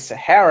found in the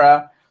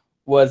Sahara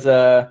was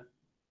a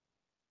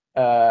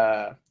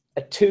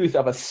tooth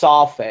of a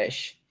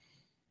sawfish.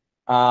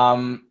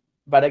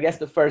 But I guess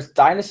the first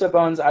dinosaur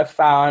bones I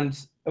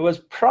found, it was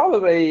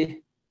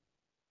probably,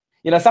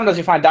 you know, sometimes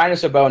you find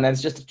dinosaur bone and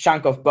it's just a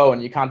chunk of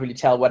bone. You can't really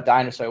tell what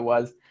dinosaur it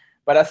was.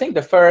 But I think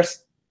the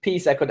first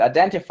piece I could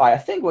identify, I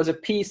think, was a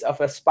piece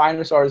of a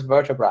Spinosaurus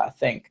vertebra, I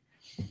think.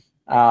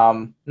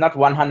 Not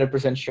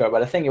 100% sure,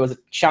 but I think it was a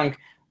chunk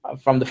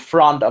from the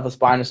front of a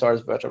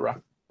Spinosaurus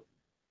vertebra.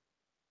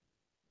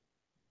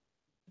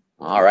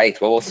 All right,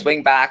 well, we'll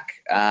swing back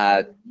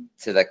to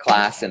the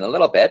class in a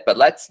little bit, but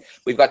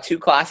we've got 2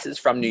 classes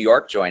from New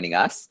York joining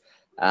us.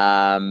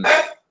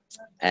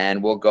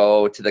 And we'll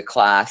go to the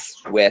class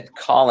with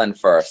Colin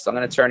first. So I'm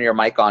going to turn your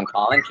mic on,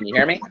 Colin. Can you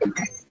hear me?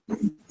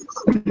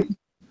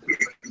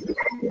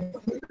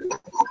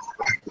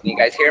 you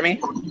guys hear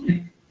me?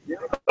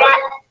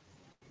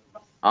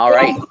 All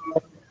right.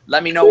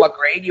 Let me know what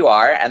grade you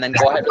are, and then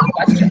go ahead with the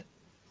question.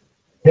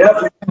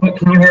 Yep.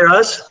 Can you hear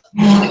us?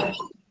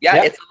 Yeah,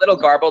 Yep. It's a little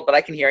garbled, but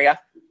I can hear you.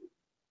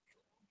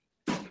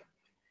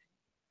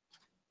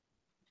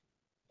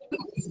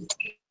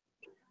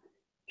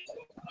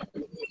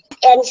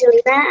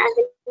 Angelina, I'm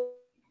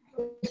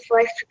in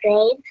fourth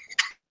grade.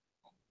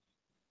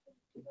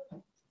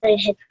 I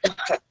hit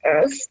the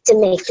Earth to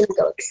make them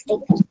go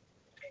extinct.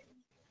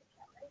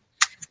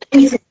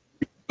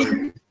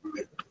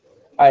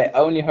 I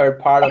only heard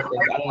part of this.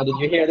 I don't know. Did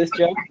you hear this,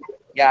 Joe?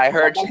 Yeah, I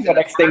heard she's in the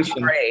first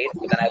extinction. grade,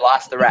 but then I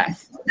lost the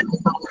rest.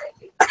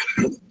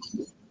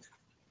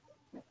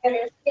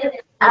 I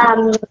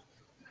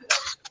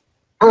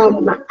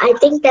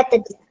think that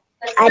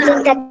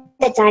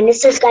the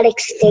dinosaurs got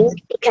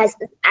extinct because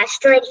the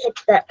asteroid hit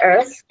the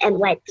Earth and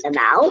wiped them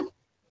out.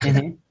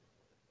 Mm-hmm.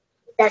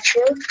 Is that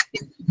true?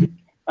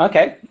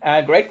 Okay,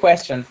 great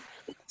question.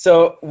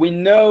 So we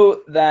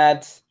know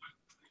that,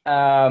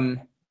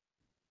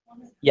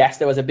 yes,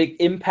 there was a big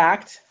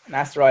impact. An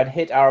asteroid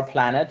hit our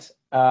planet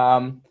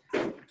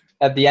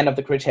at the end of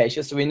the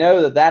Cretaceous. So we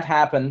know that that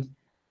happened,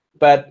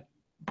 but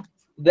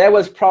there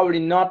was probably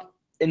not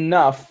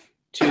enough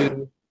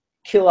to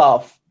kill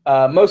off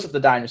most of the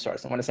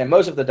dinosaurs. And when I say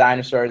most of the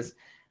dinosaurs,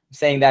 I'm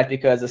saying that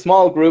because a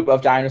small group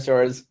of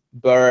dinosaurs,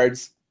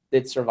 birds,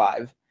 did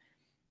survive.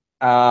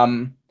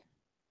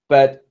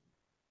 But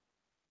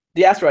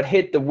the asteroid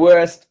hit the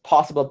worst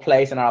possible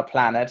place on our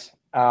planet.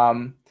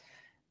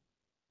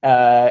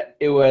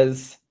 It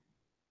was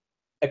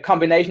a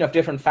combination of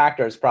different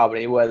factors,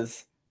 probably. It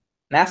was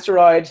an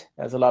asteroid.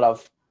 There's a lot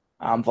of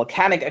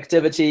volcanic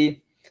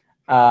activity.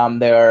 There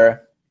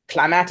were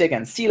climatic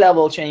and sea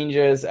level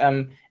changes.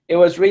 It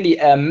was really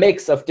a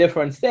mix of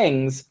different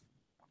things.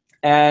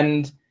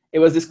 And it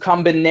was this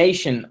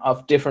combination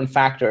of different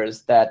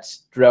factors that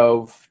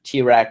drove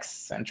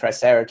T.Rex and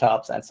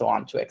Triceratops and so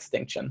on to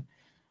extinction.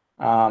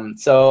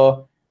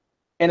 So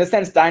in a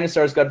sense,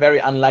 dinosaurs got very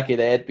unlucky.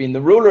 They had been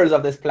the rulers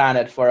of this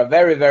planet for a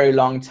very, very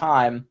long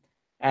time.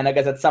 And I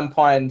guess at some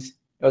point,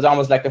 it was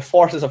almost like the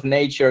forces of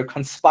nature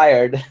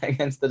conspired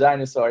against the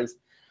dinosaurs.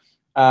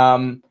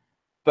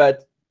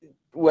 But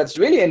what's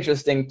really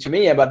interesting to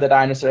me about the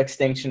dinosaur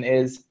extinction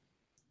is,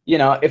 you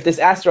know, if this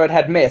asteroid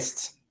had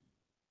missed,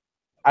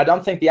 I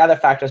don't think the other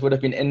factors would have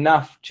been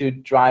enough to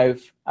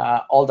drive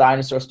all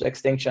dinosaurs to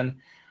extinction.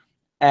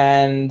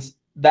 And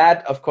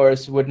that, of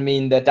course, would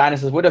mean that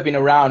dinosaurs would have been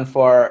around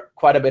for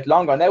quite a bit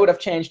longer, and they would have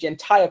changed the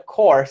entire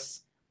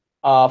course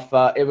of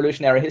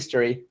evolutionary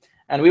history.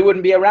 And we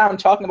wouldn't be around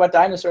talking about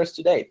dinosaurs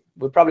today.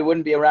 We probably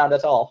wouldn't be around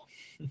at all.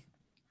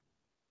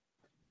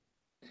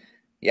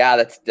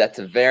 Yeah, that's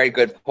a very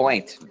good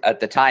point. At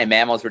the time,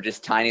 mammals were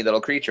just tiny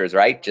little creatures,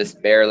 right?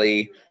 Just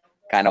barely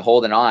kind of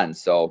holding on.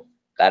 So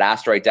that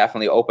asteroid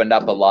definitely opened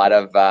up a lot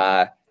of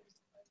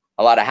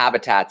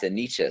habitats and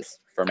niches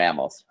for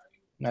mammals.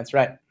 That's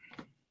right.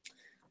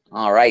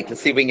 All right,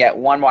 let's see if we can get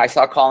one more. I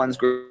saw Colin's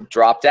group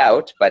dropped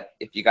out, but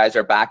if you guys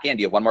are back in,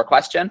 do you have one more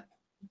question?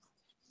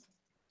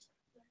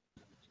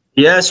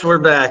 Yes, we're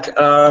back. Is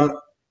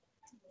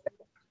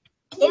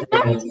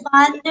it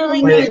fun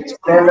doing Wait,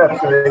 stand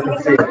up so they can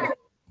see it.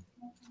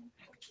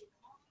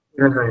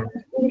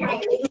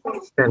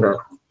 Stand up.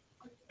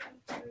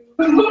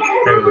 There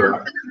you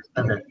go.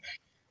 Okay.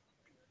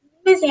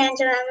 Miss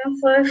Angela, I'm in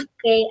fourth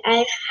grade. I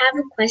have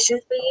a question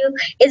for you.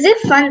 Is it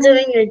fun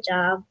doing your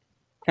job?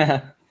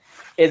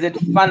 Is it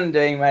fun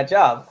doing my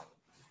job?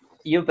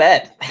 You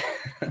bet.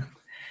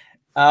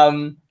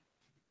 I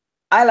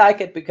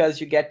like it because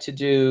you get to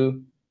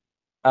do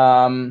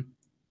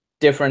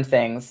different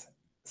things.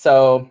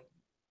 So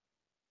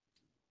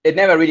it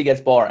never really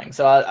gets boring.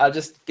 So I'll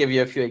just give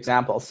you a few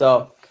examples.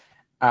 So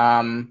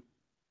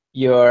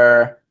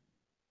you're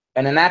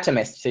an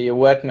anatomist, so you're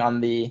working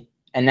on the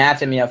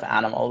anatomy of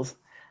animals,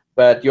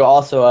 but you're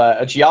also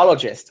a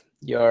geologist.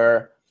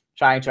 You're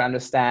trying to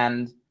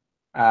understand,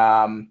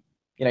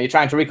 you're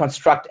trying to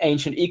reconstruct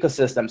ancient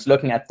ecosystems,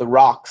 looking at the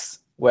rocks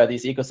where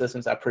these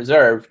ecosystems are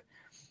preserved.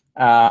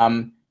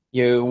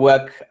 You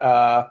work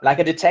like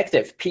a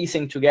detective,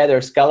 piecing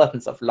together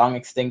skeletons of long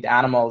extinct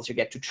animals. You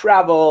get to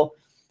travel.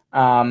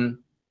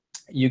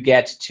 You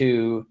get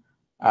to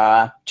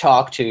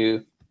talk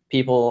to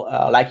people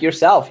like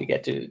yourself. You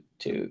get to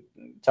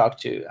talk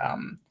to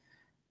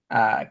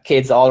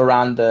kids all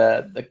around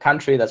the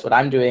country. That's what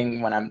I'm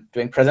doing when I'm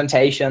doing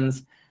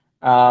presentations.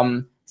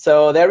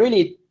 So there are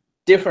really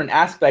different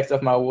aspects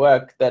of my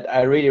work that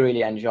I really,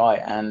 really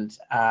enjoy. And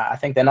I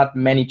think there are not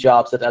many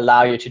jobs that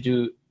allow you to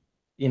do,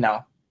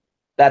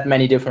 that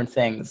many different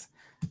things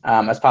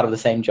as part of the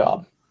same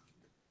job.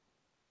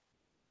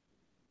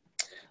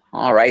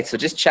 All right, so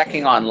just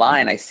checking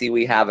online, I see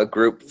we have a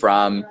group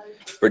from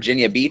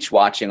Virginia Beach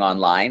watching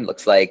online.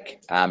 Looks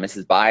like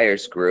Mrs.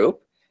 Byers'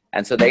 group.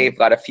 And so they've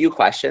got a few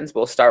questions.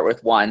 We'll start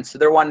with one. So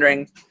they're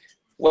wondering,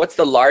 what's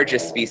the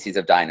largest species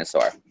of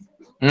dinosaur?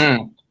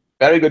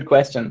 Very good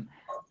question.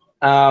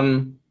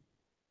 And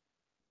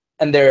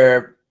there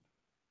are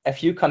a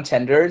few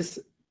contenders.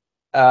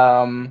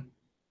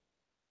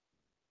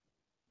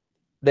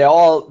 they're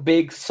all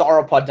big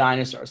sauropod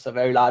dinosaurs, so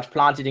very large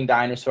plant-eating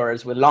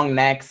dinosaurs with long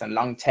necks and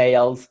long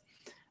tails.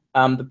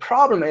 The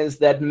problem is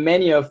that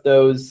many of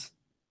those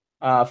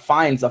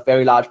finds of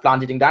very large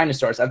plant-eating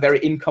dinosaurs are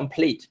very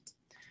incomplete.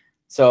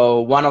 So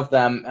one of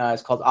them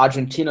is called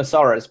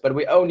Argentinosaurus, but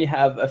we only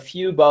have a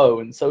few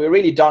bones, so we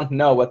really don't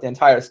know what the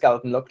entire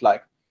skeleton looked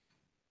like.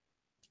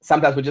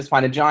 Sometimes we just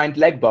find a giant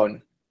leg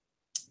bone.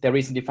 They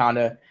recently found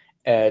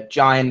a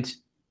giant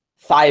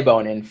thigh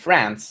bone in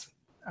France.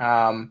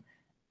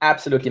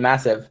 Absolutely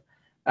massive,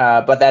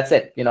 but that's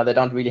it. You know, they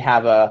don't really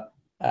have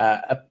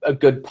a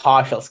good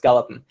partial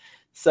skeleton.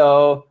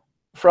 So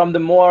from the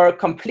more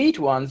complete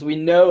ones, we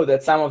know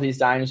that some of these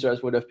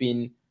dinosaurs would have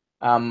been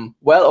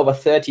well over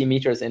 30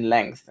 meters in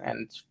length,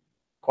 and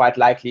quite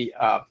likely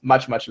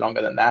much, much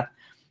longer than that.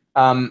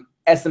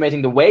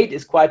 Estimating the weight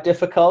is quite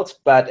difficult,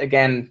 but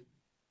again,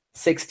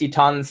 60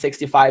 tons,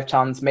 65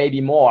 tons, maybe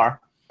more.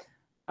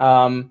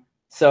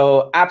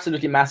 So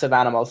absolutely massive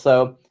animals.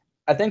 So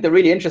I think the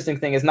really interesting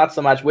thing is not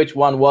so much which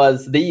one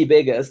was the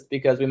biggest,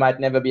 because we might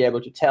never be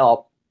able to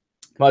tell.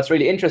 What's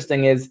really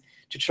interesting is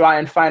to try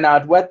and find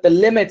out what the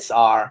limits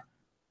are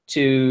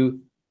to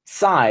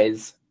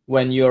size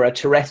when you're a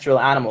terrestrial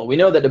animal. We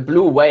know that a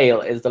blue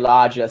whale is the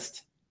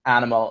largest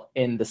animal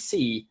in the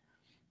sea,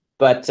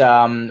 but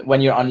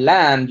when you're on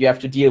land, you have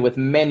to deal with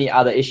many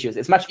other issues.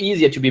 It's much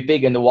easier to be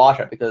big in the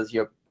water because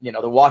the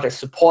water is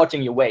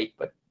supporting your weight.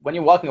 But when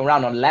you're walking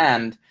around on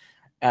land,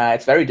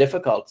 it's very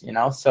difficult,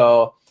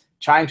 So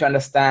trying to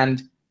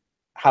understand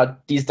how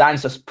these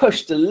dinosaurs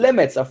push the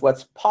limits of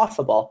what's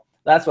possible,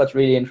 that's what's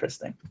really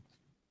interesting.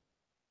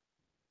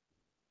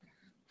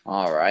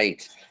 All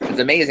right. It's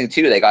amazing,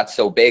 too. They got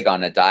so big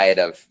on a diet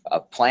of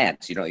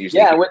plants. You don't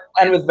usually. Yeah,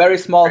 and with very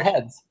small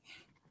heads.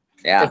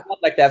 Yeah. It's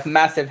not like they have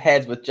massive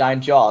heads with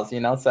giant jaws,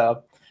 So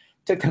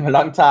it took them a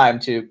long time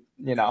to,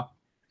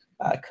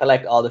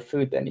 collect all the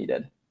food they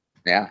needed.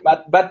 Yeah.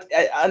 But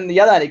on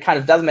the other hand, it kind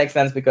of does make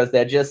sense because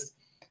they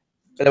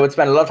would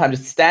spend a lot of time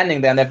just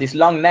standing there, and they have these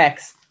long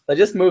necks. They're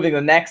just moving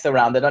the necks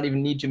around. They don't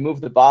even need to move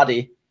the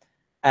body.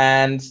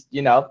 And,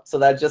 so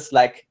they'll just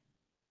like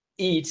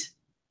eat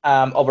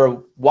over a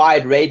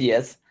wide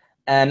radius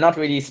and not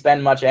really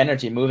spend much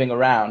energy moving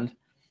around.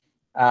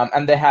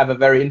 And they have a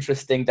very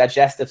interesting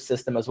digestive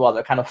system as well.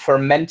 They're kind of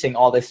fermenting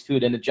all this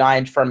food in a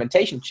giant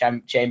fermentation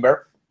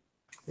chamber.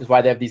 Is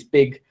why they have these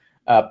big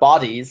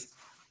bodies.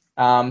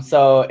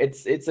 So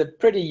it's a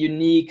pretty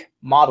unique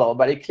model,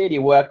 but it clearly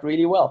worked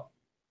really well.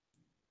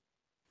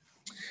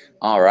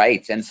 All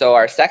right. And so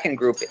our second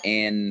group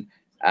in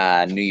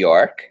New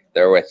York,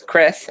 they're with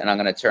Chris, and I'm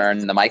going to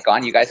turn the mic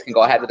on. You guys can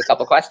go ahead with a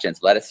couple questions.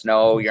 Let us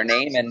know your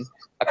name and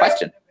a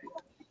question.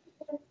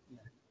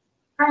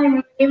 Hi,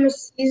 my name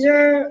is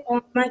Caesar.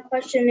 My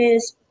question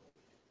is,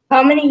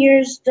 how many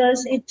years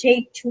does it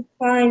take to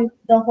find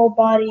the whole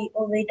body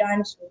of a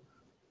dinosaur?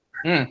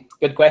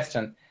 Good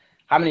question.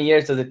 How many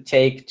years does it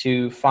take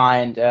to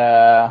find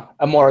a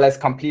more or less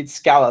complete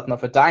skeleton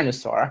of a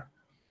dinosaur?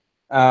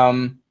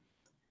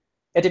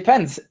 It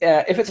depends.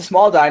 If it's a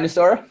small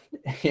dinosaur,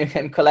 you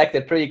can collect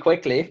it pretty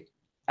quickly,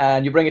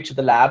 and you bring it to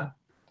the lab.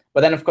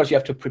 But then, of course, you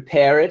have to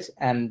prepare it,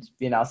 and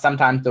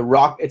sometimes the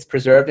rock it's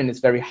preserved in is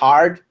very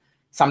hard.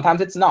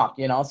 Sometimes it's not.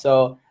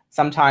 So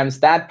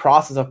sometimes that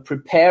process of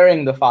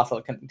preparing the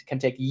fossil can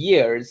take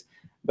years,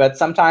 but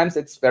sometimes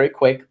it's very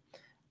quick.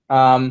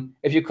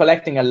 If you're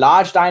collecting a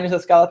large dinosaur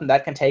skeleton,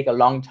 that can take a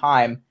long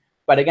time.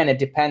 But again, it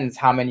depends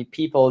how many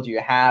people do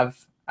you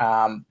have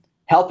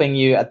helping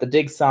you at the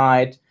dig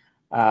site.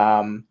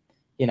 Do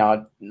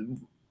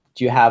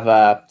you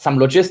have some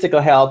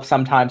logistical help?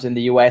 Sometimes in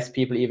the US,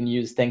 people even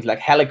use things like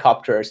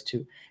helicopters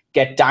to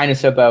get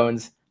dinosaur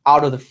bones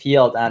out of the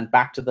field and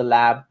back to the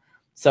lab.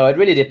 So it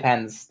really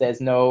depends. There's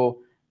no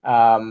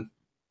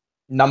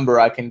number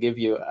I can give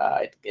you.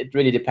 It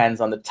really depends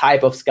on the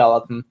type of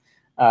skeleton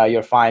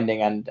you're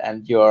finding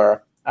and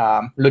your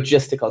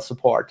logistical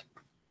support.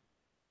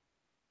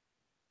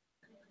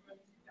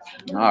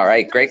 All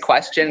right, great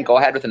question. Go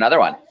ahead with another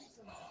one.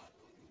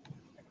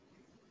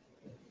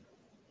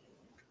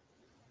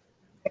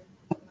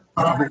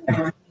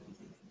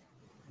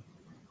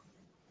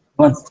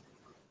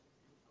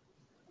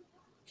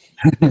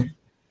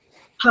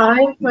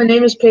 Hi, my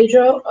name is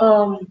Pedro.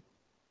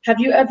 Have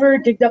you ever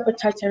digged up a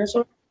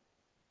titanosaur?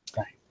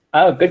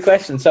 Oh, good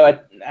question. So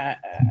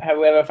have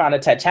we ever found a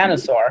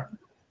titanosaur?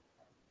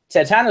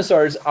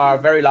 Titanosaurs are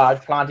very large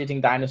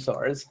plant-eating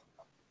dinosaurs.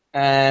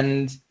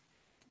 And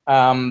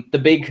the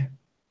big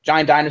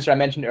giant dinosaur I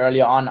mentioned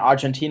earlier on,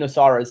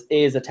 Argentinosaurus,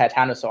 is a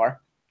titanosaur.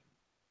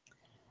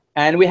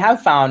 And we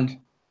have found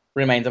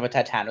remains of a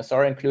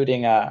titanosaur,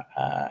 including a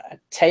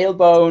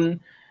tailbone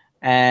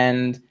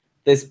and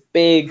this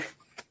big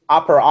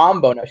upper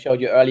arm bone I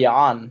showed you earlier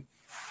on.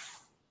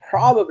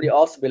 Probably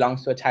also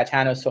belongs to a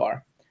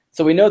titanosaur.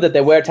 So we know that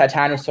there were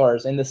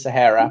titanosaurs in the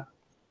Sahara.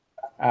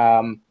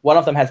 One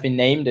of them has been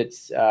named.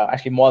 It's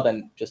actually more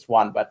than just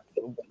one, but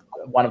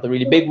one of the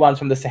really big ones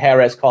from the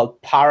Sahara is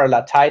called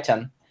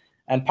Paralatitan.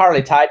 And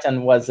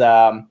Paralatitan was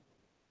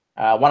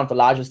one of the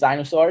largest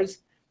dinosaurs.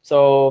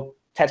 So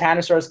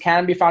titanosaurs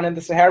can be found in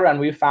the Sahara, and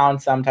we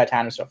found some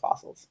titanosaur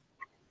fossils.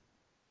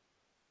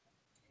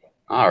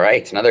 All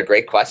right, another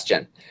great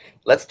question.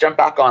 Let's jump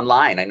back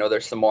online. I know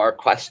there's some more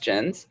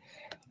questions.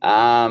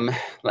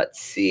 Let's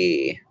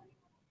see.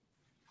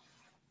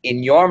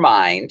 In your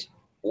mind,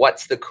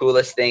 what's the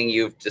coolest thing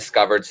you've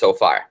discovered so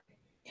far?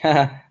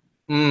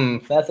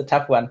 That's a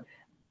tough one,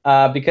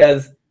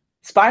 because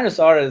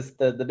Spinosaurus,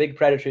 the big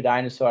predatory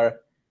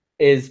dinosaur,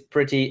 is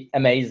pretty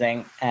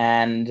amazing,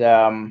 and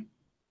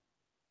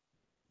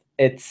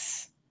it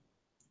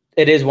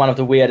is one of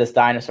the weirdest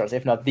dinosaurs,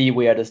 if not the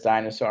weirdest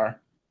dinosaur.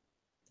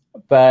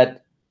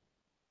 But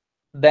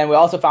then we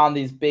also found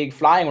these big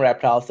flying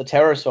reptiles, the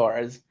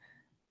pterosaurs,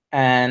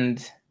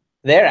 and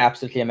they're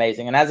absolutely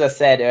amazing. And as I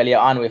said earlier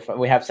on,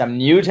 we have some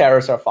new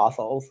pterosaur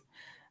fossils,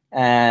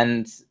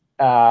 and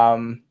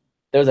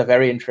those are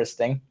very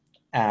interesting.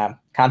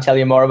 Can't tell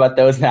you more about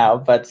those now,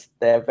 but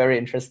they're very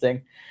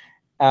interesting.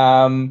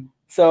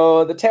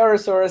 So the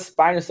pterosaurs,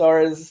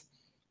 Spinosaurus,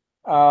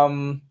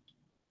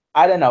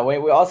 I don't know.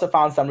 We also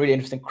found some really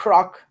interesting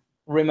croc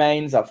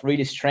remains of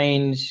really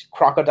strange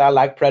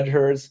crocodile-like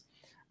predators.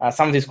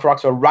 Some of these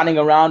crocs were running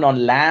around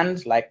on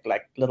land like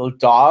little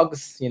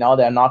dogs. You know,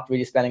 they're not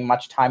really spending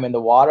much time in the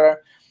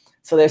water.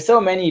 So there's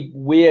so many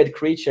weird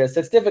creatures.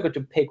 It's difficult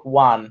to pick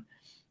one.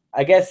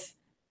 I guess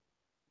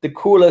the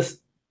coolest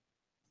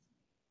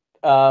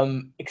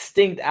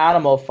extinct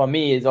animal for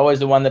me is always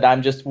the one that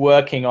I'm just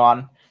working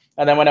on.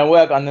 And then when I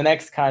work on the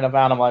next kind of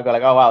animal, I go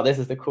like, oh, wow, this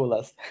is the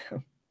coolest.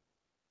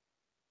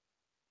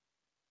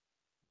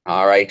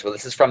 All right. Well,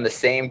 this is from the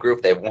same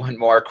group. They have one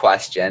more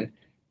question.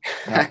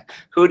 Yeah.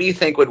 Who do you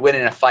think would win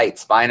in a fight,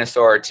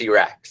 Spinosaur or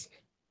T.Rex?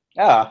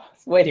 Ah, I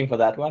was waiting for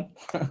that one.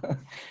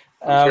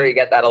 I'm sure you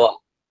get that a lot.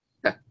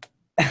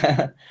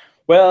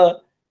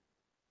 Well,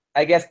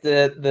 I guess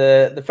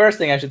the first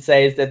thing I should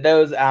say is that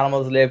those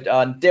animals lived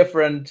on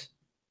different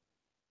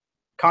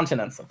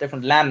continents,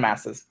 different land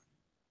masses.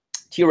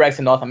 T.Rex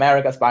in North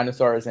America,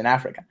 Spinosaurus in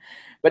Africa.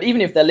 But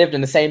even if they lived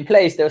in the same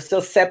place, they were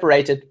still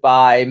separated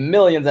by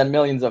millions and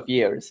millions of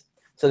years.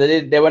 So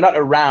they were not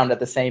around at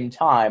the same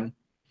time.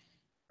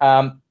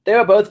 They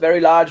were both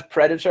very large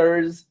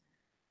predators.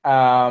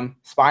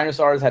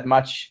 Spinosaurus had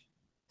much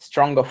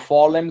stronger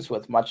forelimbs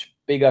with much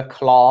bigger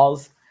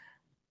claws.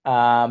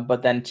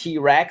 But then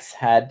T.Rex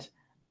had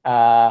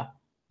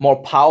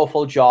more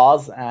powerful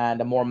jaws and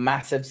a more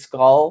massive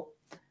skull.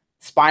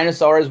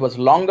 Spinosaurus was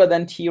longer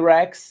than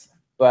T.Rex,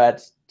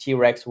 but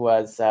T.Rex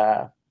was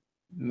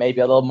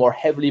maybe a little more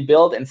heavily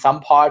built in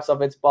some parts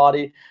of its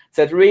body.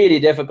 So it's really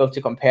difficult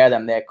to compare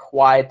them. They're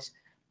quite,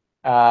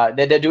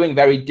 they're doing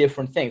very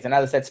different things. And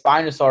as I said,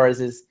 Spinosaurus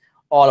is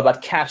all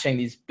about catching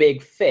these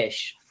big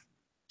fish,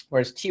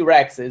 whereas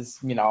T.Rex is,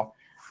 you know,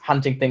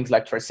 hunting things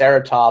like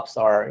Triceratops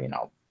or, you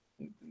know,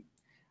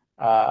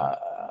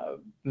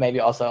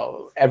 maybe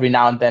also every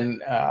now and then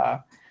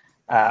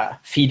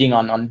feeding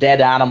on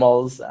dead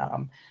animals.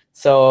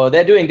 So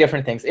they're doing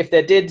different things. If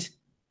they did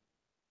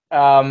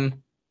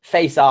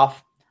face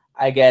off,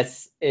 I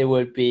guess it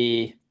would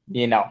be,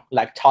 you know,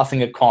 like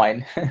tossing a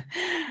coin.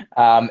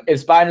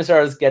 If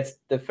Spinosaurus gets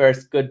the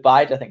first good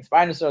bite, I think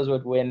Spinosaurus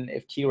would win.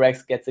 If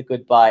T.Rex gets a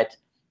good bite,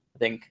 I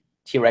think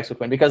T.Rex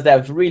would win, because they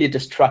have really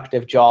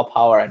destructive jaw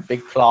power and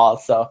big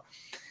claws. So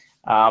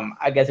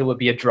I guess it would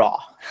be a draw.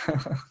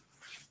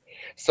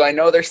 So I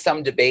know there's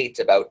some debate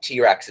about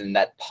T.Rex and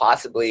that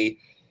possibly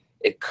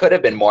it could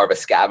have been more of a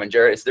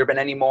scavenger. Has there been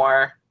any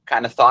more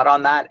kind of thought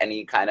on that?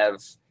 Any kind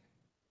of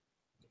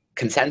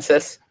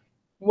consensus?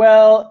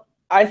 Well,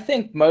 I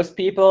think most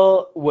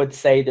people would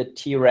say that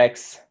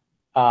T.Rex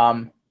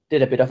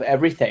did a bit of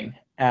everything.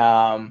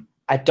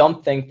 I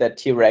don't think that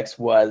T.Rex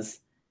was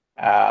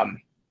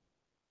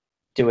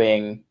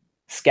doing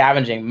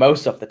scavenging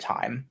most of the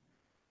time.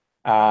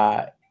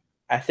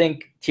 I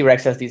think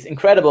T.Rex has these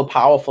incredible,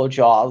 powerful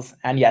jaws,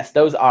 and yes,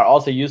 those are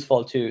also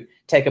useful to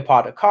take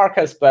apart a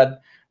carcass.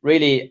 But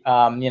really,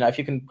 you know, if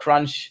you can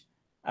crunch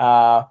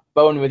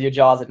bone with your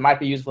jaws, it might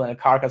be useful in a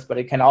carcass, but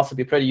it can also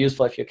be pretty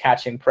useful if you're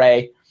catching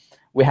prey.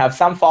 We have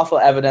some fossil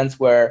evidence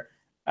where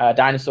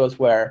dinosaurs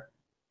were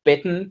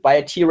bitten by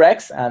a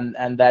T.Rex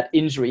and that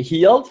injury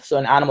healed. So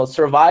an animal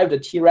survived a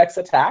T.Rex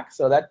attack.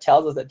 So that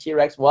tells us that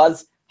T.Rex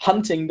was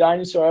hunting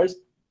dinosaurs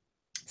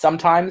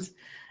sometimes.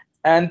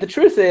 And the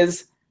truth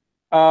is,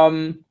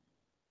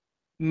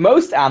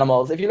 most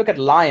animals, if you look at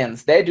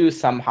lions, they do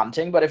some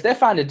hunting, but if they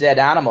find a dead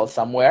animal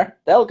somewhere,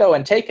 they'll go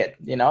and take it,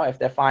 you know, if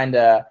they find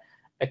a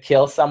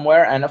kill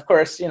somewhere. And of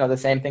course, you know, the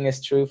same thing is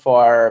true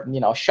for, you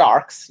know,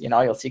 sharks. You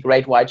know, you'll see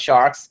great white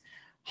sharks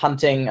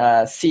hunting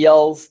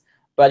seals,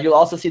 but you'll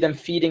also see them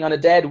feeding on a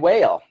dead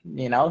whale,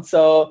 you know.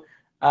 So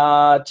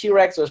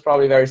T.Rex was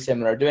probably very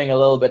similar, doing a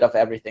little bit of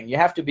everything. You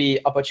have to be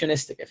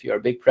opportunistic if you're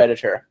a big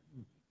predator.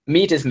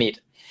 Meat is meat.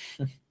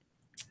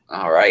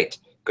 All right.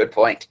 Good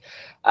point.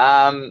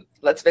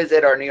 Let's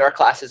visit our New York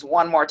classes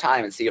one more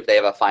time and see if they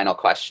have a final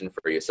question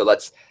for you. So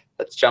let's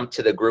jump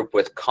to the group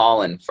with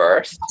Colin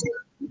first.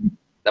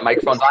 The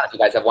microphone's on if you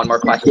guys have one more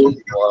question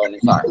for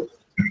Nizar.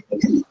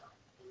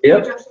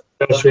 Yep.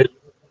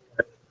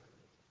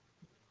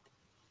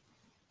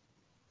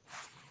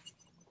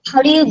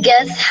 How do you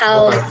guess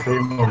how?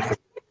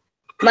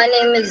 My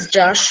name is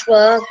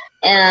Joshua,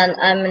 and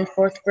I'm in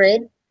 4th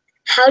grade.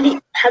 How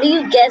do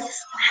you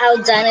guess how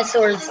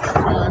dinosaurs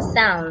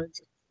sound?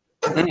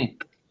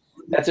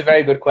 That's a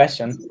very good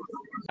question.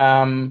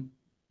 And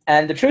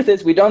the truth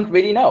is, we don't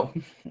really know.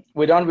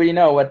 We don't really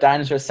know what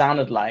dinosaurs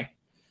sounded like.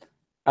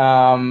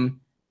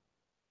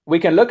 We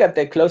can look at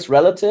their close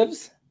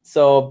relatives.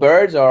 So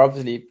birds are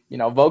obviously,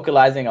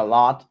 vocalizing a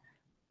lot.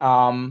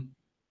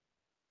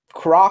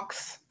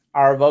 Crocs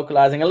are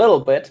vocalizing a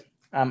little bit.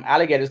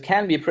 Alligators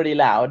can be pretty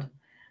loud.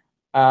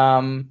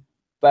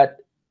 But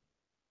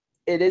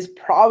it is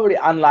probably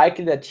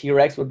unlikely that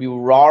T.Rex would be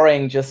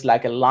roaring just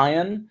like a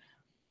lion.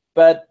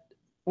 But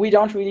we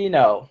don't really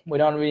know. We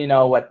don't really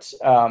know what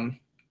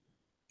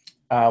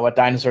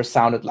dinosaurs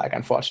sounded like,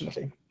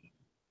 unfortunately.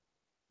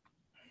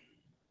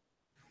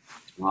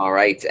 All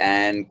right,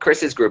 and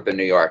Chris's group in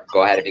New York.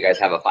 Go ahead if you guys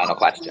have a final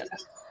question.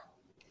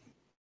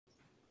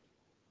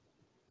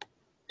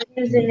 My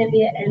name is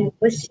Olivia, and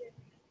what's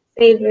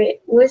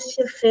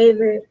your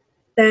favorite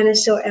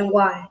dinosaur and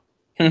why?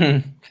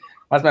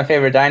 What's my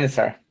favorite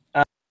dinosaur?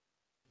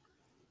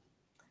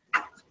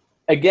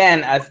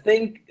 Again, I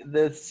think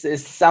this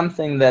is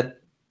something that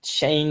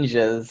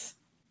changes.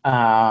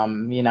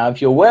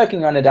 If you're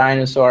working on a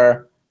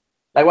dinosaur,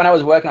 like when I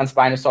was working on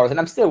Spinosaurus, and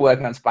I'm still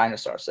working on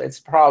Spinosaurus, so it's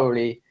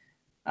probably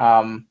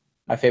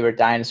my favorite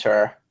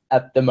dinosaur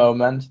at the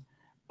moment.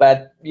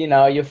 But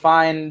you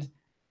find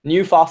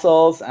new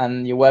fossils,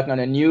 and you're working on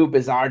a new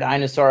bizarre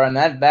dinosaur, and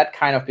that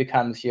kind of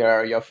becomes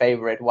your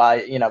favorite.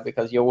 Why?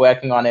 Because you're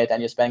working on it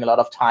and you're spending a lot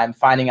of time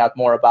finding out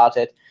more about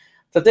it.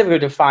 So it's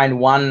difficult to find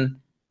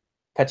one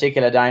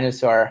particular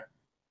dinosaur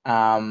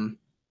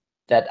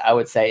that I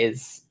would say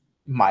is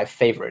my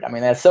favorite. I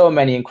mean, there's so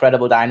many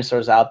incredible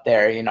dinosaurs out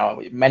there.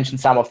 We mentioned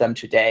some of them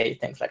today,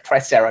 things like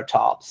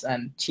Triceratops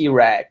and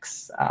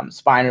T.Rex,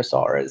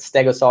 Spinosaurus,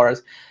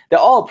 Stegosaurus. They're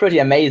all pretty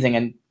amazing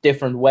in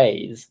different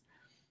ways.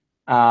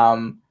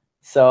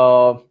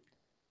 So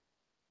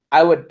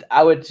I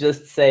would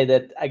just say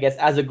that, I guess,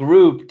 as a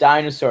group,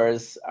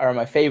 dinosaurs are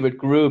my favorite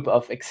group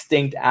of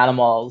extinct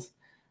animals,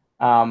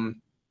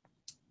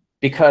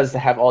 because they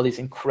have all these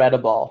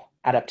incredible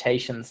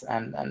adaptations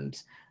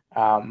and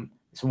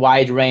this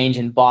wide range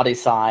in body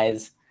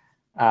size.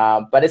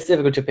 But it's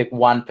difficult to pick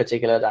one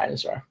particular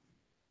dinosaur.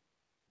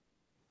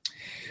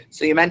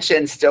 So you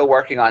mentioned still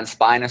working on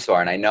Spinosaur,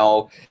 and I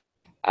know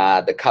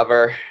the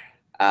cover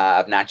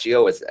of Nat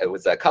Geo was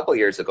a couple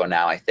years ago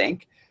now, I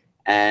think,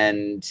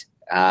 and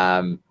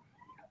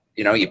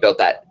you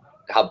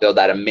helped build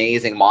that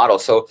amazing model.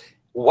 So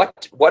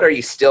what are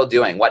you still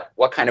doing?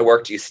 What kind of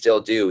work do you still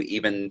do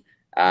even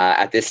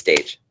at this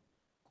stage?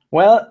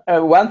 Well,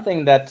 one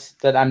thing that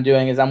I'm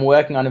doing is I'm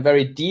working on a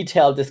very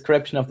detailed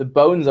description of the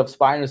bones of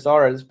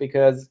Spinosaurus,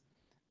 because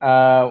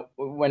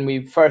when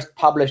we first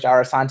published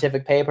our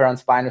scientific paper on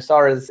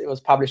Spinosaurus, it was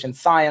published in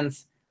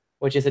Science,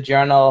 which is a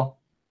journal,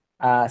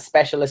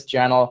 specialist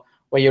journal,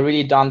 where you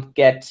really don't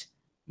get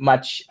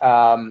much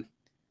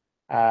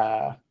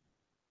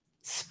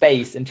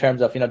space in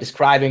terms of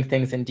describing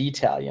things in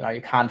detail.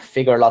 You can't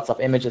figure lots of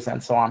images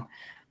and so on.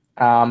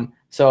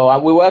 So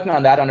we're working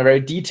on that, on a very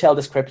detailed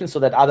description, so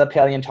that other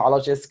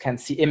paleontologists can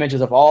see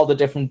images of all the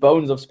different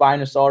bones of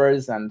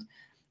Spinosaurus and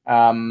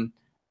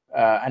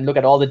look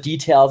at all the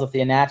details of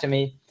the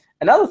anatomy.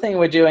 Another thing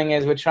we're doing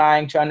is we're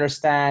trying to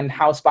understand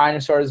how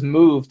Spinosaurus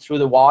moved through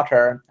the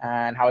water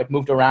and how it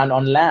moved around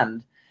on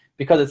land.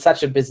 Because it's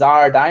such a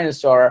bizarre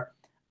dinosaur,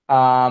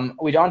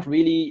 we don't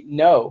really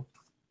know.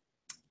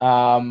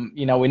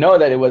 We know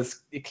that it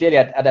was clearly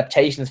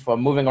adaptations for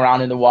moving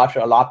around in the water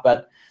a lot,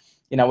 but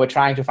we're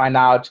trying to find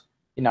out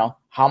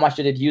how much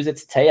did it use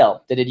its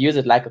tail? Did it use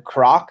it like a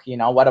croc?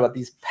 What about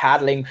these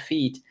paddling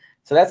feet?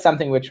 So that's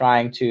something we're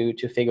trying to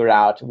figure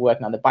out,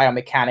 working on the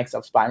biomechanics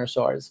of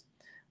Spinosaurus.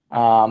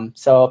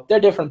 So there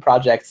are different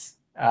projects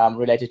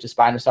related to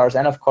Spinosaurus,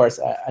 and of course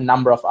a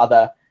number of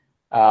other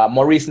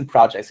more recent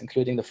projects,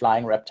 including the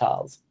flying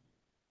reptiles.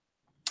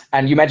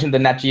 And you mentioned the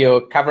Nat Geo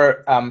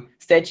cover.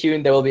 Stay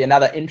tuned. There will be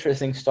another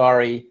interesting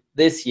story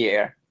this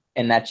year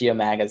in Nat Geo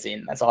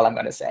magazine. That's all I'm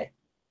going to say.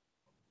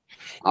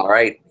 All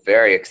right,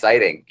 very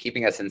exciting,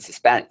 keeping us in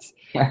suspense.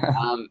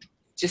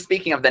 Just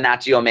speaking of the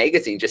Nat Geo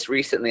magazine, just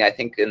recently, I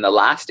think in the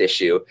last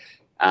issue,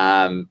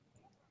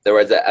 there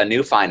was a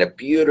new find, a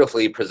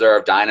beautifully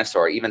preserved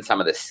dinosaur, even some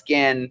of the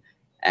skin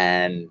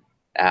and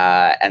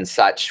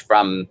such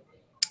from,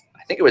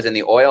 I think it was in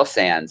the oil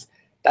sands.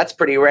 That's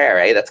pretty rare,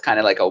 eh? That's kind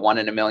of like a 1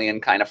 in a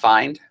million kind of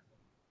find.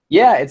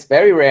 Yeah, it's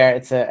very rare.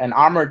 It's an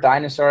armored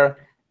dinosaur,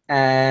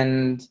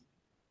 and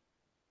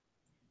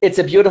it's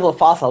a beautiful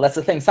fossil. That's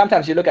the thing.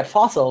 Sometimes you look at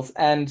fossils,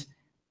 and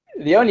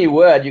the only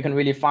word you can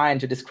really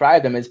find to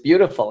describe them is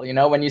beautiful.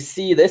 When you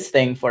see this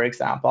thing, for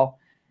example,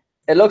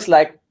 it looks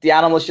like the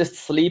animal is just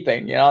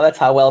sleeping. That's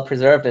how well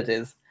preserved it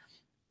is.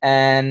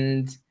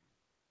 And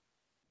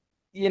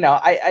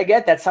I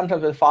get that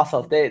sometimes with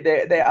fossils,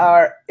 they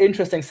are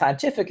interesting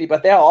scientifically,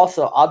 but they're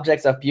also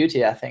objects of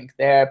beauty, I think.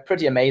 They're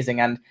pretty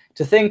amazing. And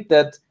to think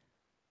that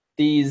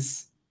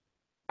these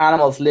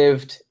animals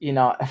lived,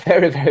 a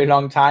very, very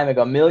long time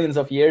ago, millions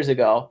of years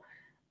ago.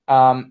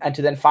 And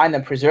to then find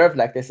them preserved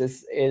like this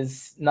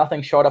is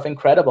nothing short of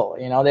incredible.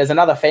 There's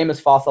another famous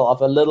fossil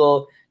of a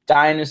little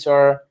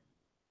dinosaur,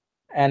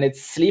 and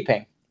it's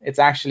sleeping. It's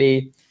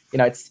actually,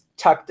 it's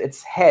tucked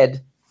its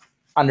head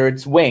under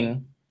its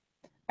wing,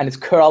 and it's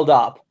curled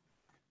up.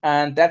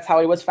 And that's how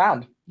it was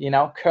found,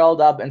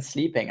 curled up and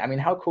sleeping. I mean,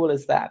 how cool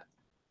is that?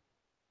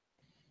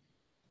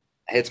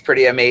 It's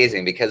pretty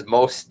amazing because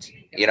most,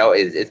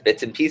 is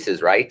bits and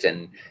pieces, right?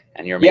 And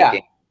you're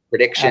making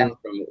predictions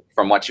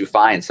from what you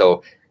find.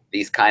 So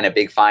these kind of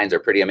big finds are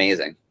pretty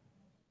amazing.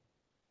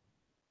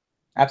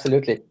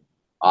 Absolutely.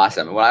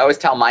 Awesome. Well, I always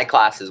tell my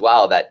class as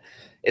well that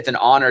it's an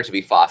honor to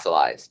be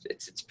fossilized.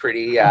 It's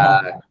pretty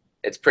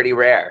it's pretty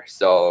rare.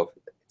 So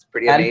it's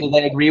pretty amazing. And do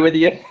they agree with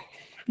you?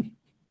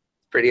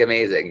 Pretty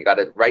amazing. You got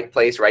it right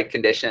place, right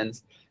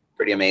conditions.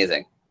 Pretty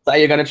amazing. So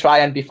you're going to try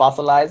and be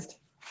fossilized?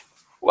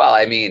 Well,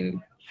 I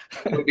mean,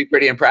 it would be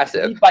pretty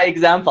impressive. Lead by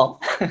example.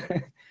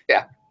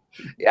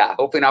 Yeah.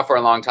 Hopefully not for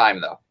a long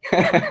time, though.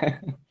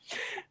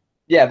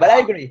 Yeah, but I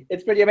agree.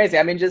 It's pretty amazing.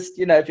 I mean, just,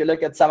 if you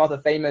look at some of the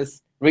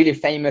really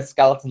famous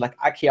skeletons like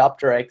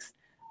Archaeopteryx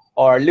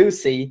or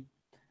Lucy,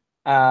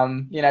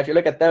 if you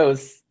look at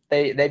those,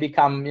 they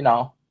become,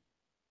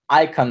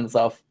 icons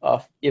of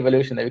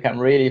evolution. They become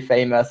really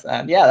famous.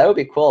 And yeah, that would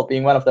be cool,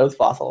 being one of those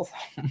fossils.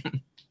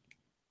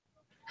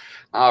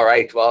 All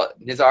right. Well,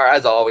 Nizar,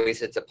 as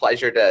always, it's a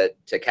pleasure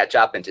to catch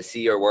up and to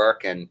see your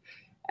work. And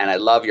I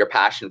love your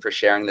passion for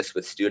sharing this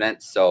with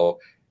students. So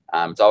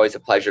it's always a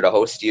pleasure to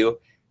host you.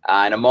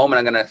 In a moment,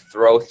 I'm going to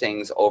throw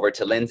things over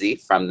to Lindsay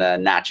from the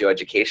Nat Geo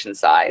education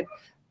side.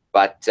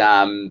 But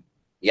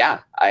yeah,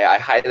 I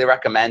highly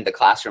recommend the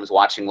classrooms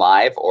watching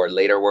live or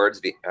later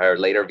via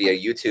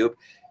YouTube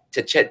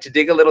to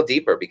dig a little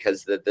deeper,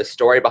 because the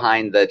story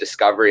behind the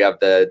discovery of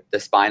the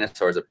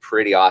Spinosaur is a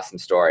pretty awesome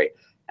story.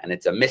 And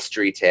it's a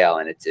mystery tale,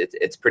 and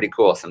it's pretty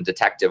cool, some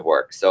detective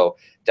work. So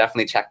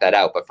definitely check that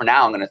out. But for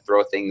now, I'm going to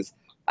throw things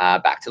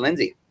back to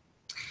Lindsay.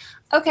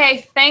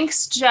 Okay,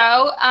 thanks,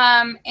 Joe.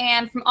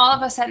 And from all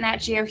of us at Nat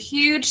Geo,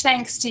 huge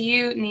thanks to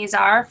you,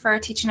 Nizar, for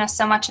teaching us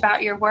so much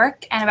about your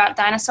work and about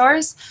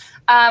dinosaurs.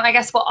 I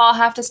guess we'll all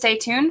have to stay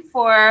tuned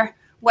for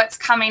what's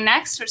coming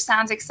next, which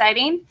sounds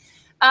exciting.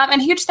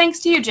 And huge thanks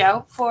to you,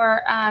 Joe,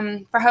 for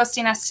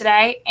hosting us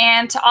today,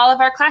 and to all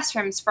of our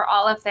classrooms for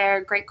all of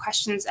their great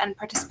questions and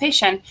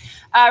participation.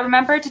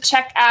 Remember to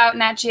check out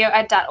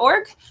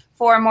natgeoed.org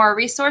for more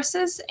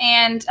resources,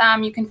 and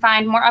you can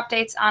find more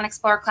updates on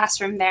Explore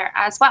Classroom there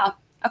as well.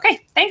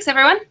 Okay, thanks,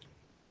 everyone.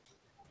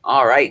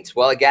 All right.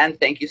 Well, again,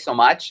 thank you so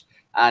much.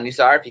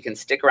 Nizar, if you can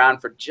stick around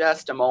for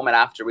just a moment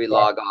after we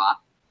log off.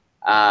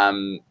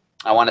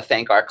 I want to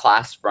thank our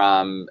class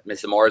from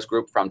Ms. Zamora's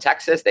group from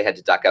Texas. They had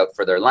to duck out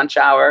for their lunch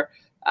hour.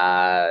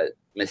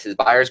 Mrs.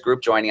 Byers'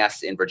 group joining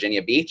us in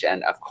Virginia Beach,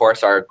 and of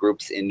course our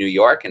groups in New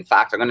York. In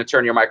fact, I'm going to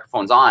turn your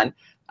microphones on,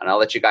 and I'll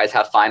let you guys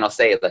have final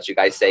say. Let you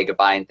guys say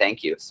goodbye and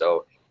thank you.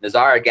 So,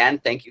 Nizar, again,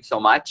 thank you so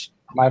much.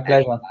 My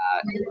pleasure. And,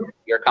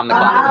 here come the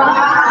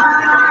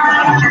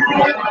class.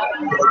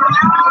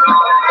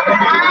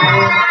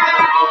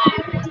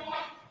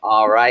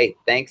 All right.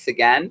 Thanks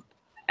again.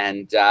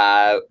 And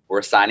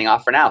we're signing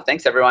off for now.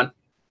 Thanks, everyone.